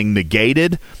is getting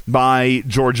negated by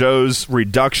Giorgio's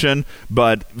reduction,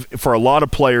 but for a lot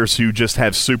of players who just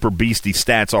have super beastie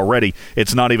stats already,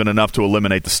 it's not even enough to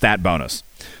eliminate the stat bonus.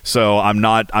 So I'm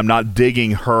not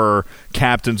digging her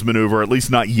captain's maneuver, at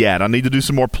least not yet. I need to do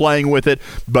some more playing with it,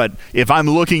 but if I'm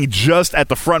looking just at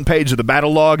the front page of the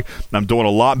battle log, I'm doing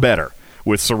a lot better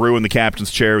with Saru in the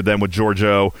captain's chair than with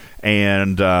Giorgio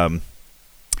and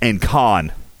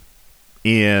Khan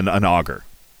in an auger.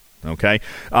 Okay?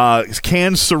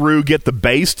 Can Saru get the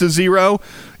base to 0?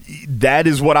 That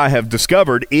is what I have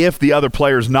discovered if the other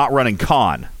player's not running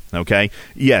Khan. Okay?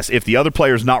 Yes, if the other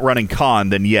player's not running Khan,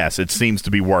 then yes, it seems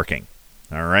to be working.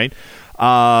 All right?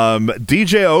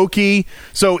 DJ Oki.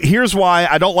 So here's why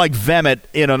I don't like Vemet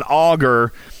in an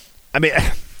auger. I mean,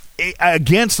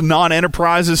 against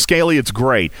non-enterprises, Scaly, it's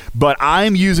great. But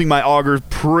I'm using my auger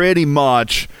pretty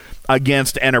much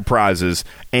against enterprises,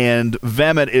 and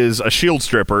Vemet is a shield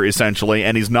stripper, essentially,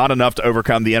 and he's not enough to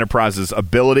overcome the enterprise's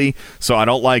ability, so I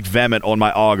don't like Vemet on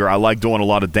my auger. I like doing a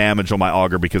lot of damage on my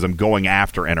auger because I'm going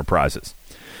after enterprises.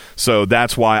 So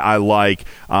that's why I like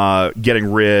getting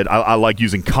rid. I like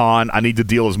using Khan. I need to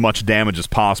deal as much damage as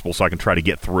possible so I can try to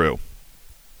get through.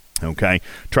 Okay,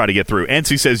 try to get through.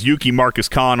 NC says Yuki Marcus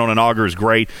Khan on an auger is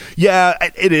great. Yeah,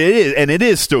 it is, and it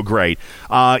is still great.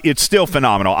 It's still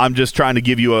phenomenal. I'm just trying to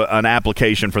give you an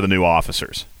application for the new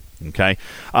officers. Okay,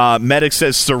 Medic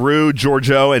says Saru,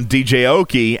 Giorgio, and DJ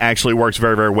Oki actually works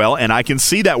very, very well, and I can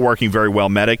see that working very well,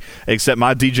 Medic, except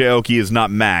my DJ Oki is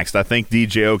not maxed. I think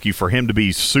DJ Oki, for him to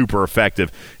be super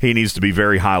effective, he needs to be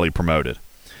very highly promoted.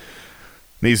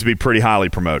 Needs to be pretty highly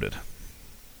promoted.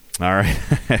 All right.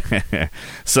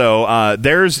 So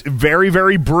there's very,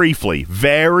 very briefly,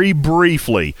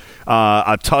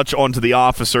 a touch onto the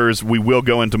officers. We will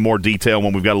go into more detail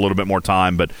when we've got a little bit more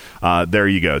time, but there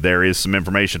you go. There is some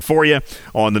information for you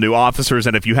on the new officers,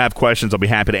 and if you have questions, I'll be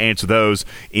happy to answer those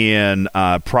in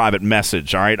private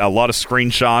message. All right. A lot of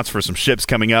screenshots for some ships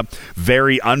coming up.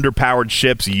 Very underpowered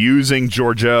ships using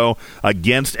Giorgio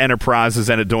against enterprises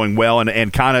and it doing well.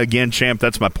 And kind of, again, Champ,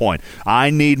 that's my point. I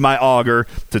need my auger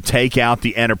to take out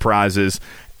the enterprises,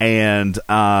 and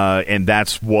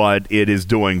that's what it is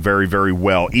doing very, very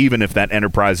well, even if that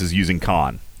enterprise is using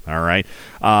Khan. All right.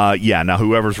 Yeah. Now,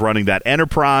 whoever's running that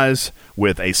enterprise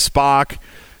with a Spock,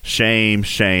 shame.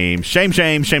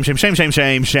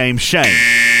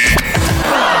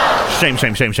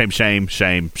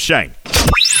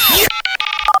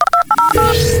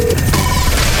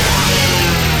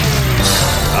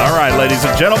 All right, ladies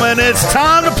and gentlemen, it's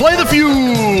time to play the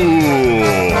feud.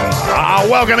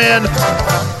 Welcome in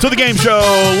to the game show.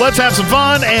 Let's have some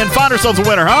fun and find ourselves a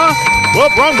winner, huh?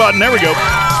 Whoop, wrong button. There we go.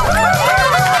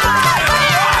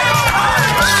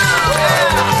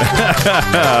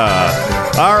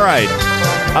 All right.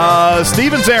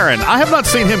 Stevens Aaron. I have not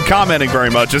seen him commenting very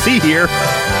much. Is he here?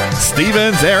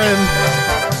 Stevens Aaron.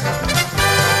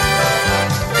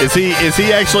 Is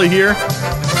he actually here?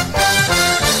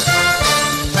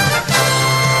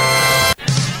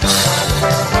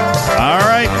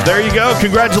 There you go.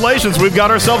 Congratulations. We've got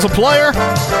ourselves a player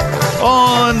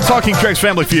on Talking Treks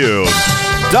Family Feud.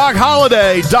 Doc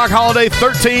Holliday. Doc Holliday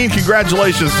 13.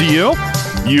 Congratulations to you.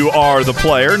 You are the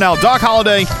player. Now, Doc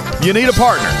Holliday, you need a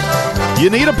partner. You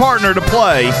need a partner to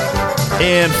play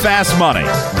in Fast Money.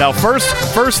 Now,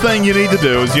 first thing you need to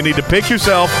do is you need to pick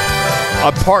yourself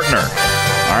a partner.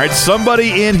 All right,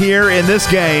 somebody in here in this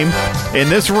game, in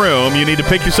this room, you need to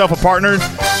pick yourself a partner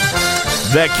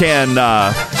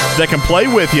that that can play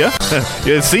with you.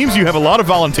 It seems you have a lot of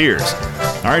volunteers.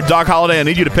 All right, Doc Holliday, I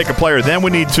need you to pick a player. Then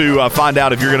we need to find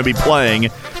out if you're going to be playing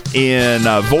in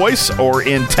voice or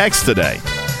in text today.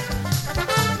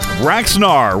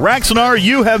 Raxnar,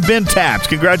 you have been tapped.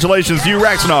 Congratulations to you,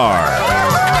 Raxnar.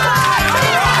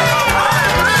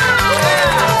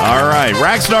 All right,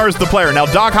 Raxnar is the player. Now,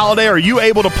 Doc Holliday, are you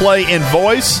able to play in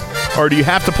voice, or do you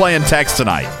have to play in text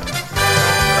tonight?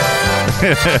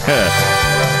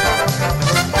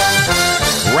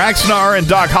 Raxnar and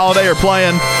Doc Holliday are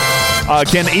playing.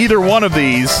 Can either one of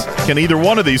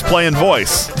these play in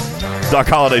voice? Doc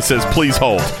Holliday says, please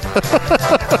hold.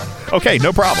 Okay,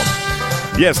 no problem.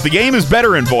 Yes, the game is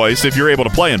better in voice if you're able to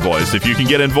play in voice. If you can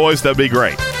get in voice, that'd be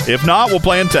great. If not, we'll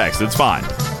play in text. It's fine.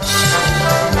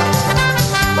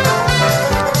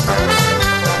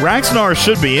 Raxnar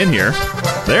should be in here.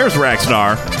 There's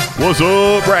Raxnar. What's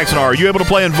up, Raxnar? Are you able to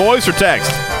play in voice or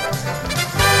text?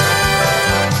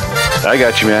 I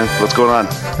got you, man. What's going on?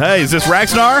 Hey, is this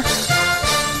Raxnar?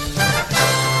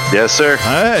 Yes, sir.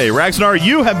 Hey, Raxnar,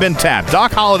 you have been tapped.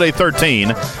 Doc Holliday 13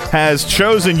 has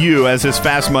chosen you as his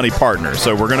Fast Money partner.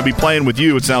 So we're going to be playing with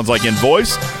you, it sounds like, in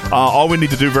voice. All we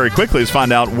need to do very quickly is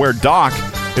find out where Doc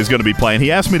is going to be playing.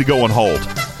 He asked me to go on hold.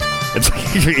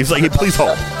 He's like, hey, please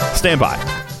hold. Stand by.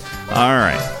 All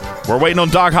right. We're waiting on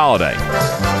Doc Holliday.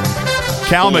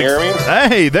 Can you hear me?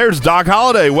 Hey, there's Doc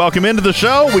Holliday. Welcome into the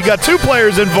show. We got 2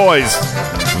 players in voice.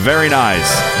 Very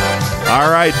nice. All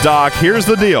right, Doc, here's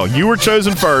the deal. You were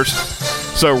chosen first,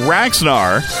 so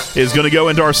Raxnar is going to go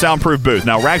into our soundproof booth.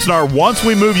 Now, Raxnar, once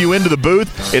we move you into the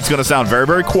booth, it's going to sound very,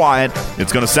 very quiet.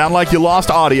 It's going to sound like you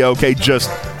lost audio, okay? Just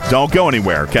don't go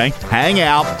anywhere, okay? Hang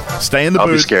out. Stay in the booth.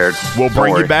 I'll be scared. We'll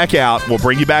bring you back out. We'll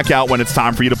bring you back out when it's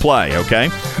time for you to play, okay?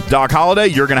 Doc Holliday,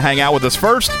 you're going to hang out with us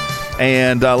first.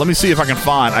 And let me see if I can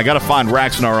find. I got to find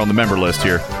Raxnar on the member list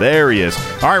here. There he is.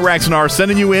 All right, Raxnar,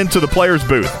 sending you into the player's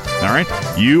booth. All right,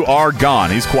 you are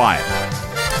gone. He's quiet.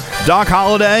 Doc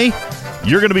Holliday,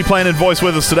 you're going to be playing in voice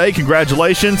with us today.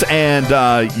 Congratulations, and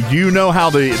you know how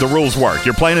the rules work.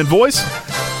 You're playing in voice.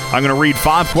 I'm going to read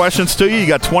 5 questions to you. You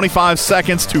got 25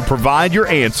 seconds to provide your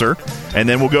answer, and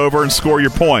then we'll go over and score your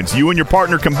points. You and your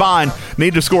partner combined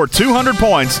need to score 200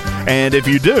 points, and if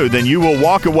you do, then you will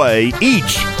walk away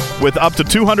each with up to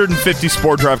 250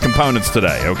 Sport Drive components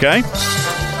today, okay?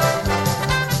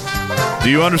 Do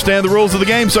you understand the rules of the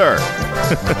game, sir?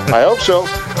 I hope so.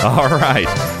 All right.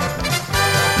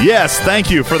 Yes,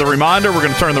 thank you for the reminder. We're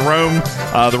going to turn the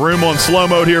room on slow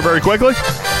mode here very quickly.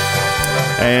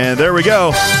 And there we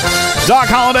go. Doc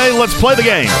Holliday, let's play the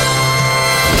game.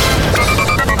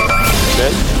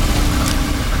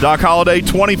 Okay. Doc Holliday,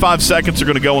 25 seconds are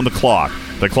going to go on the clock.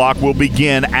 The clock will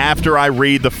begin after I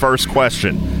read the first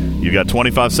question. You got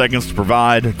 25 seconds to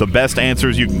provide the best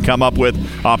answers you can come up with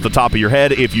off the top of your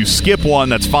head. If you skip one,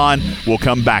 that's fine. We'll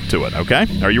come back to it, okay?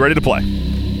 Are you ready to play?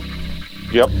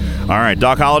 Yep. All right,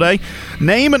 Doc Holliday.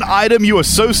 Name an item you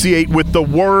associate with the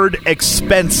word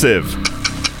expensive.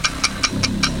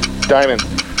 Diamond.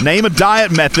 Name a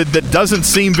diet method that doesn't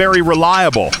seem very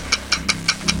reliable.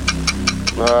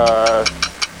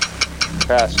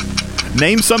 Pass.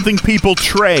 Name something people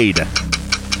trade.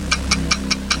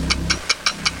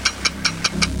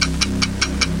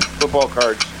 Football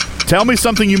cards. Tell me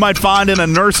something you might find in a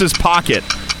nurse's pocket.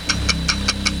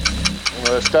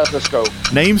 Stethoscope.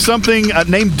 Name something,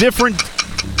 name different.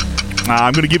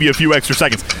 I'm going to give you a few extra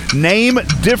seconds. Name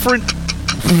different.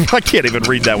 I can't even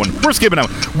read that one. We're skipping that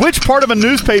one. Which part of a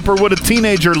newspaper would a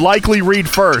teenager likely read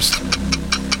first?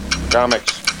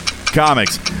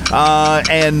 Comics.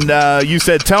 And you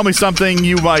said, tell me something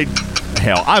you might.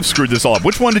 Hell, I've screwed this all up.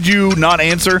 Which one did you not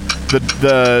answer?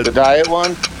 The diet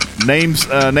one? Name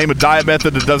a diet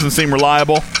method that doesn't seem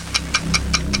reliable.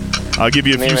 I'll give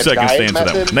you a few seconds to answer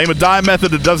that. Name a diet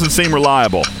method that doesn't seem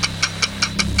reliable.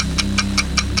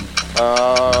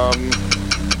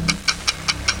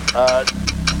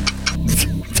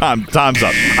 Time's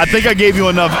up. I think I gave you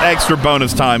enough extra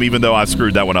bonus time, even though I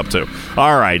screwed that one up too.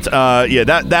 All right. Yeah,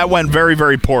 that went very,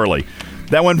 very poorly.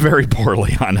 That went very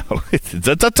poorly, I know. It's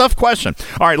a tough question.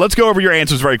 All right, let's go over your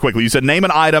answers very quickly. You said name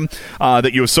an item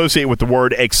that you associate with the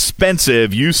word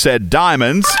expensive. You said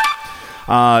diamonds.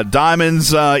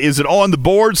 Diamonds, is it on the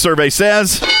board? Survey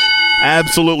says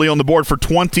absolutely on the board for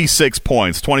 26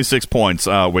 points. 26 points,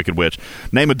 Wicked Witch.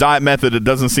 Name a diet method that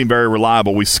doesn't seem very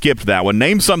reliable. We skipped that one.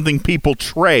 Name something people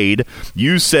trade.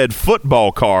 You said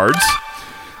football cards.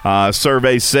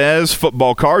 Survey says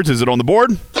football cards. Is it on the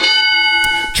board?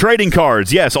 Trading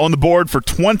cards, yes, on the board for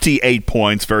 28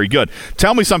 points. Very good.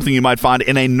 Tell me something you might find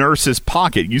in a nurse's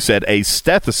pocket. You said a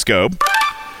stethoscope.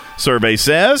 Survey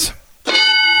says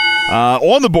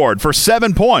On the board for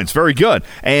 7 points. Very good.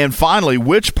 And finally,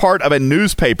 which part of a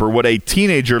newspaper would a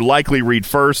teenager likely read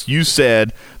first? You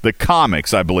said the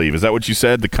comics, I believe. Is that what you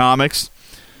said? The comics?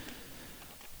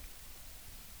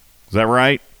 Is that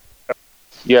right?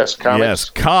 Yes, comics. Yes,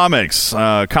 comics.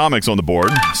 Comics on the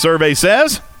board. Survey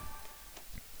says...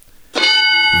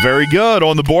 Very good.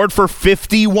 On the board for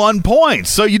 51 points.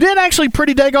 So you did actually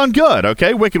pretty daggone good,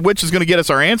 okay? Wicked Witch is going to get us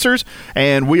our answers,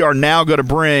 and we are now going to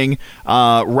bring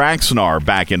Raxnar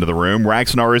back into the room.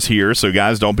 Raxnar is here, so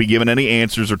guys, don't be giving any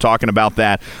answers or talking about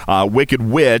that. Wicked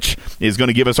Witch is going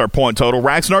to give us our point total.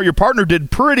 Raxnar, your partner did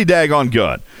pretty daggone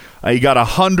good. You got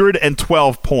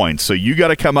 112 points, so you got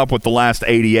to come up with the last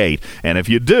 88. And if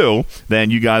you do,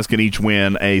 then you guys can each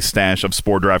win a stash of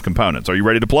Spore Drive components. Are you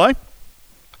ready to play?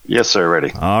 Yes, sir.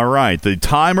 Ready. All right. The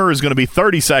timer is going to be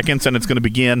 30 seconds, and it's going to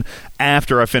begin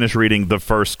after I finish reading the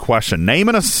first question. Name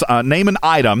an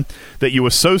item that you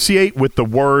associate with the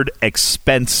word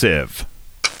expensive.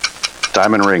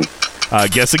 Diamond ring.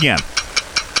 Guess again.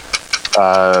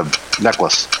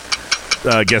 Necklace.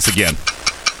 Guess again.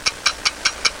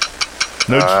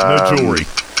 No jewelry.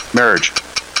 Marriage.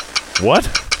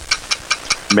 What?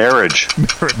 Marriage.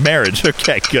 Marriage.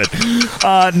 Okay, good.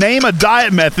 Name a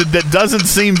diet method that doesn't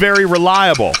seem very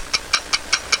reliable.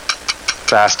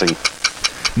 Fasting.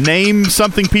 Name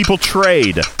something people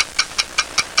trade.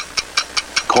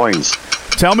 Coins.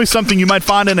 Tell me something you might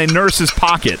find in a nurse's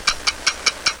pocket.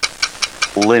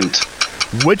 Lint.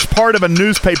 Which part of a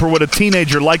newspaper would a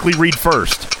teenager likely read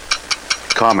first?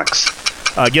 Comics.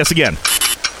 Guess again.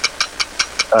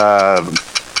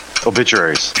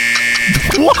 Obituaries.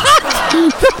 What?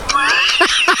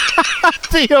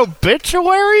 The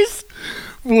obituaries?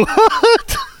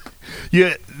 What?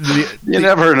 You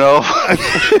never know.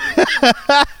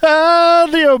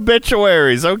 The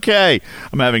obituaries. Okay.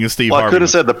 I'm having a Steve Harvey. I could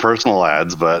have said the personal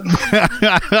ads, but...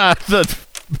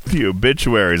 the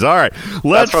obituaries. All right.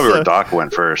 That's probably where Doc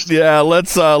went first. Yeah,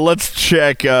 let's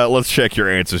check your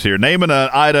answers here. Name an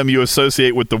item you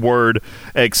associate with the word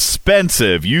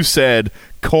expensive. You said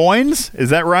coins. Is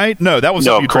that right? No, that was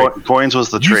coins was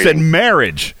the trading. You said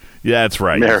marriage. Yeah, that's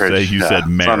right. Marriage. You said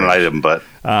marriage. It's not an item,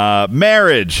 but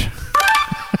marriage.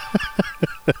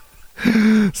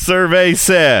 Survey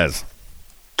says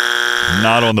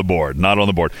not on the board. Not on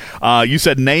the board. You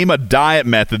said name a diet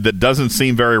method that doesn't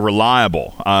seem very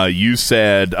reliable. You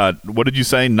said what did you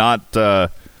say? Not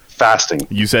fasting.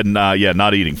 You said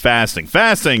not eating. Fasting.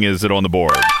 Fasting is it on the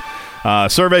board?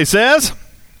 Survey says.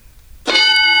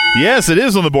 Yes, it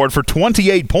is on the board for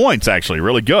 28 points, actually.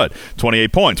 Really good.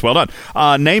 28 points. Well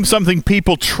done. Name something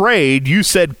people trade. You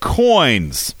said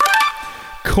coins.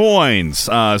 Coins.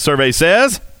 Survey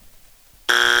says?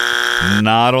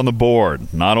 Not on the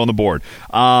board. Not on the board.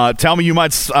 Tell me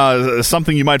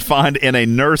something you might find in a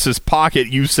nurse's pocket.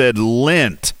 You said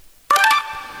lint.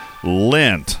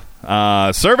 Lint.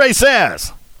 Survey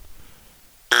says?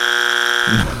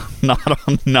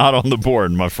 Not on the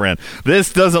board, my friend.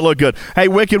 This doesn't look good. Hey,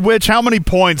 Wicked Witch, how many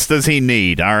points does he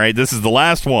need? All right, this is the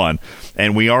last one,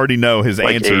 and we already know his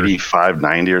answer. 85,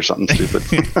 90 or something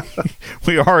stupid.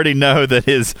 We already know that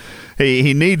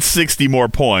he needs 60 more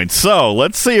points. So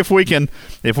let's see if we can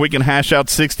hash out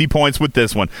 60 points with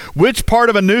this one. Which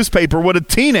part of a newspaper would a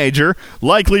teenager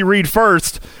likely read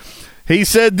first? He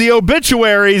said the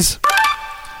obituaries.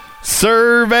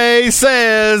 Survey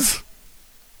says...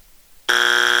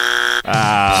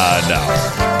 no.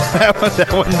 That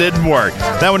one didn't work.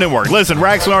 Listen,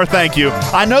 Raxnar, thank you.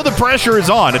 I know the pressure is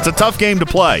on. It's a tough game to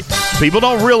play. People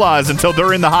don't realize until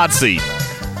they're in the hot seat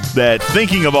that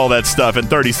thinking of all that stuff in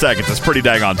 30 seconds is pretty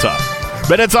daggone tough.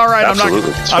 But it's all right.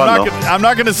 Absolutely. I'm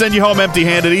not going to send you home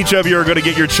empty-handed. Each of you are going to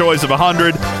get your choice of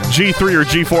 100 G3 or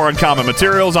G4 uncommon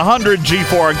materials, 100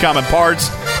 G4 uncommon parts,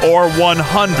 or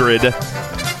 100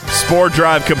 Spore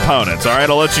Drive components. All right,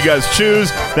 I'll let you guys choose.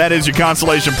 That is your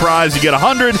consolation prize. You get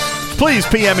 100. Please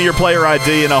PM me your player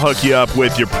ID, and I'll hook you up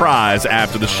with your prize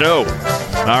after the show.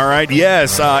 All right,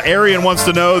 yes. Arian wants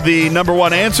to know the number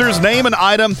one answers. Name an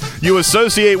item you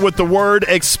associate with the word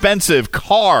expensive.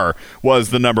 Car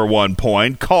was the number 1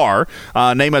 point. Car.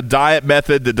 Name a diet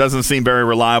method that doesn't seem very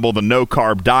reliable. The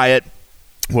no-carb diet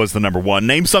was the number 1.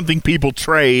 Name something people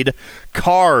trade.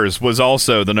 Cars was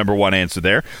also the number 1 answer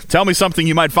there. Tell me something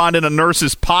you might find in a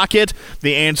nurse's pocket.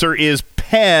 The answer is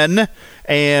pen.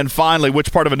 And finally,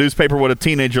 which part of a newspaper would a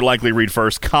teenager likely read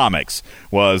first? Comics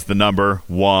was the number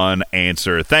 1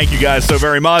 answer. Thank you guys so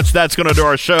very much. That's going to do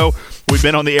our show. We've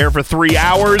been on the air for 3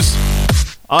 hours.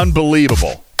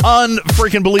 Unbelievable.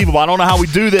 Unfreaking believable. I don't know how we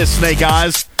do this, Snake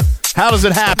Eyes. How does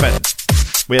it happen?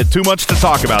 We had too much to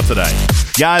talk about today.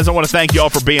 Guys, I want to thank you all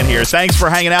for being here. Thanks for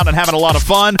hanging out and having a lot of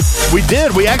fun. We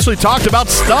actually talked about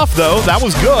stuff, though. That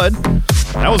was good.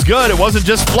 It wasn't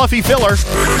just fluffy filler.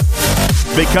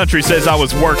 Big Country says I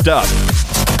was worked up.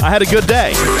 I had a good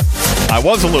day. I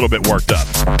was a little bit worked up.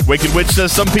 Wicked Witch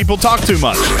says some people talk too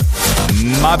much.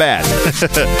 My bad.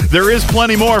 There is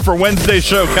plenty more for Wednesday's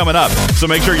show coming up, so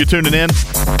make sure you're tuning in.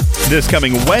 This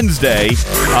coming Wednesday,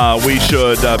 we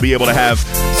should be able to have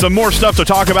some more stuff to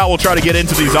talk about. We'll try to get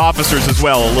into these officers as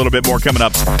well a little bit more coming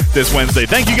up this Wednesday.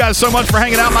 Thank you guys so much for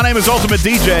hanging out. My name is Ultimate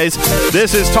DJs.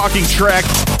 This is Talking Trek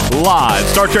Live,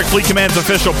 Star Trek Fleet Command's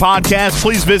official podcast.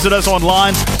 Please visit us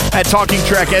online at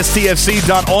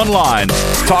TalkingTrekSTFC.online.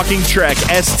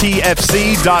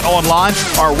 TalkingTrekSTFC.online,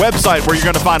 our website where you're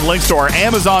going to find links to our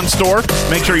Amazon store.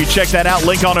 Make sure you check that out.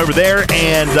 Link on over there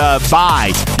and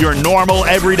buy your normal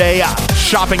everyday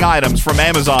shopping items from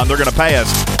Amazon. They're going to pay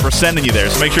us for sending you there,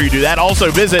 so make sure you do that.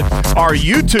 Also visit our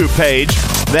YouTube page.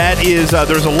 That is,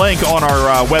 there's a link on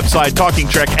our website,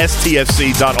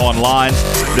 TalkingTrekSTFC.online.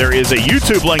 There is a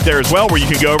YouTube link there as well where you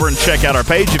can go over and check out our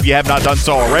page if you have not done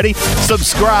so already.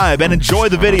 Subscribe and enjoy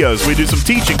the videos. We do some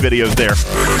teaching videos there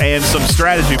and some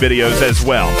strategy videos as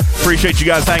well. Appreciate you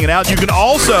guys hanging out. You can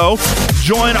also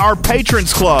join our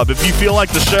Patrons Club if you feel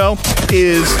like the show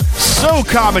is so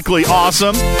comically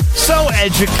awesome, so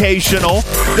educational,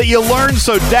 that you learn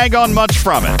so daggone much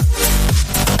from it.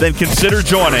 Then consider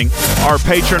joining our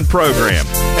patron program.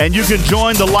 And you can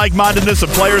join the like-mindedness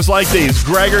of players like these.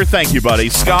 Gregor, thank you, buddy.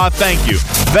 Scott, thank you.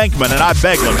 Venkman and I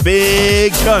Beglam,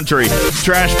 Big Country,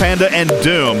 Trash Panda, and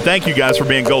Doom. Thank you guys for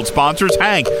being gold sponsors.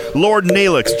 Hank, Lord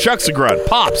Neelix, Chuck Sagrud,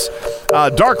 Pops,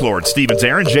 Dark Lord, Stevens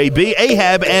Aaron, JB,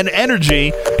 Ahab, and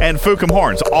Energy, and Fukum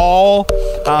Horns. All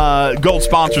gold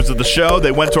sponsors of the show.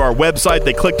 They went to our website.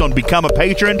 They clicked on Become a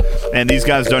Patron, and these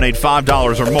guys donate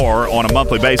 $5 or more on a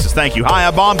monthly basis. Thank you. Hi,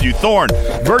 I bombed you. Thorn,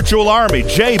 Virtual Army,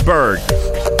 Jay Berg.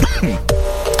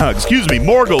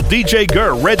 Morgul, DJ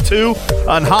Gurr, Red 2,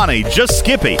 Unhani, Just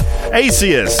Skippy,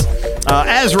 Acius,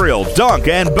 Azrael, Dunk,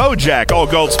 and Bojack, all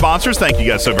gold sponsors. Thank you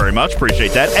guys so very much.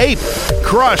 Appreciate that. Ape,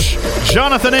 Crush,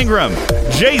 Jonathan Ingram,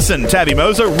 Jason, Tabby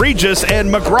Moza, Regis,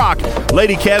 and McGrock,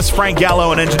 Lady Kess, Frank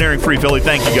Gallo, and Engineering Free Philly.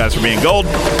 Thank you guys for being gold.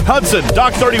 Hudson,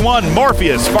 Doc 31,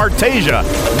 Morpheus, Fartasia,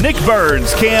 Nick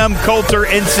Burns, Cam, Coulter,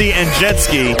 NC, and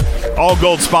Jetski. All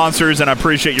gold sponsors, and I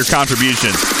appreciate your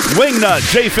contributions. Wingnut,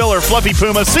 J Filler, Fluffy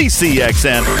Puma,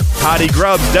 CCXN, Heidi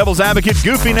Grubbs, Devil's Advocate,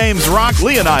 Goofy Names, Rock,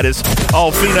 Leonidas,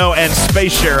 Alfino, and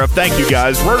Space Sheriff. Thank you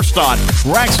guys. Rurston,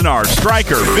 Raxnar,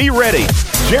 Striker, Be Ready,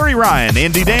 Jerry Ryan,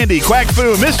 Indy Dandy, Quack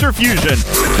Fu, Mr. Fusion,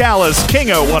 Callus,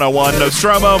 Kingo 101,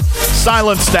 Nostromo,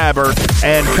 Silent Stabber,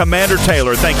 and Commander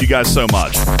Taylor. Thank you guys so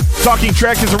much. Talking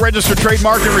Trek is a registered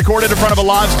trademark and recorded in front of a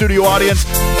live studio audience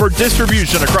for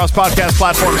distribution across podcast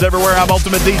platforms everywhere. I'm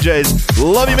Ultimate DJs.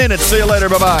 Love you minutes. See you later.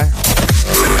 Bye-bye.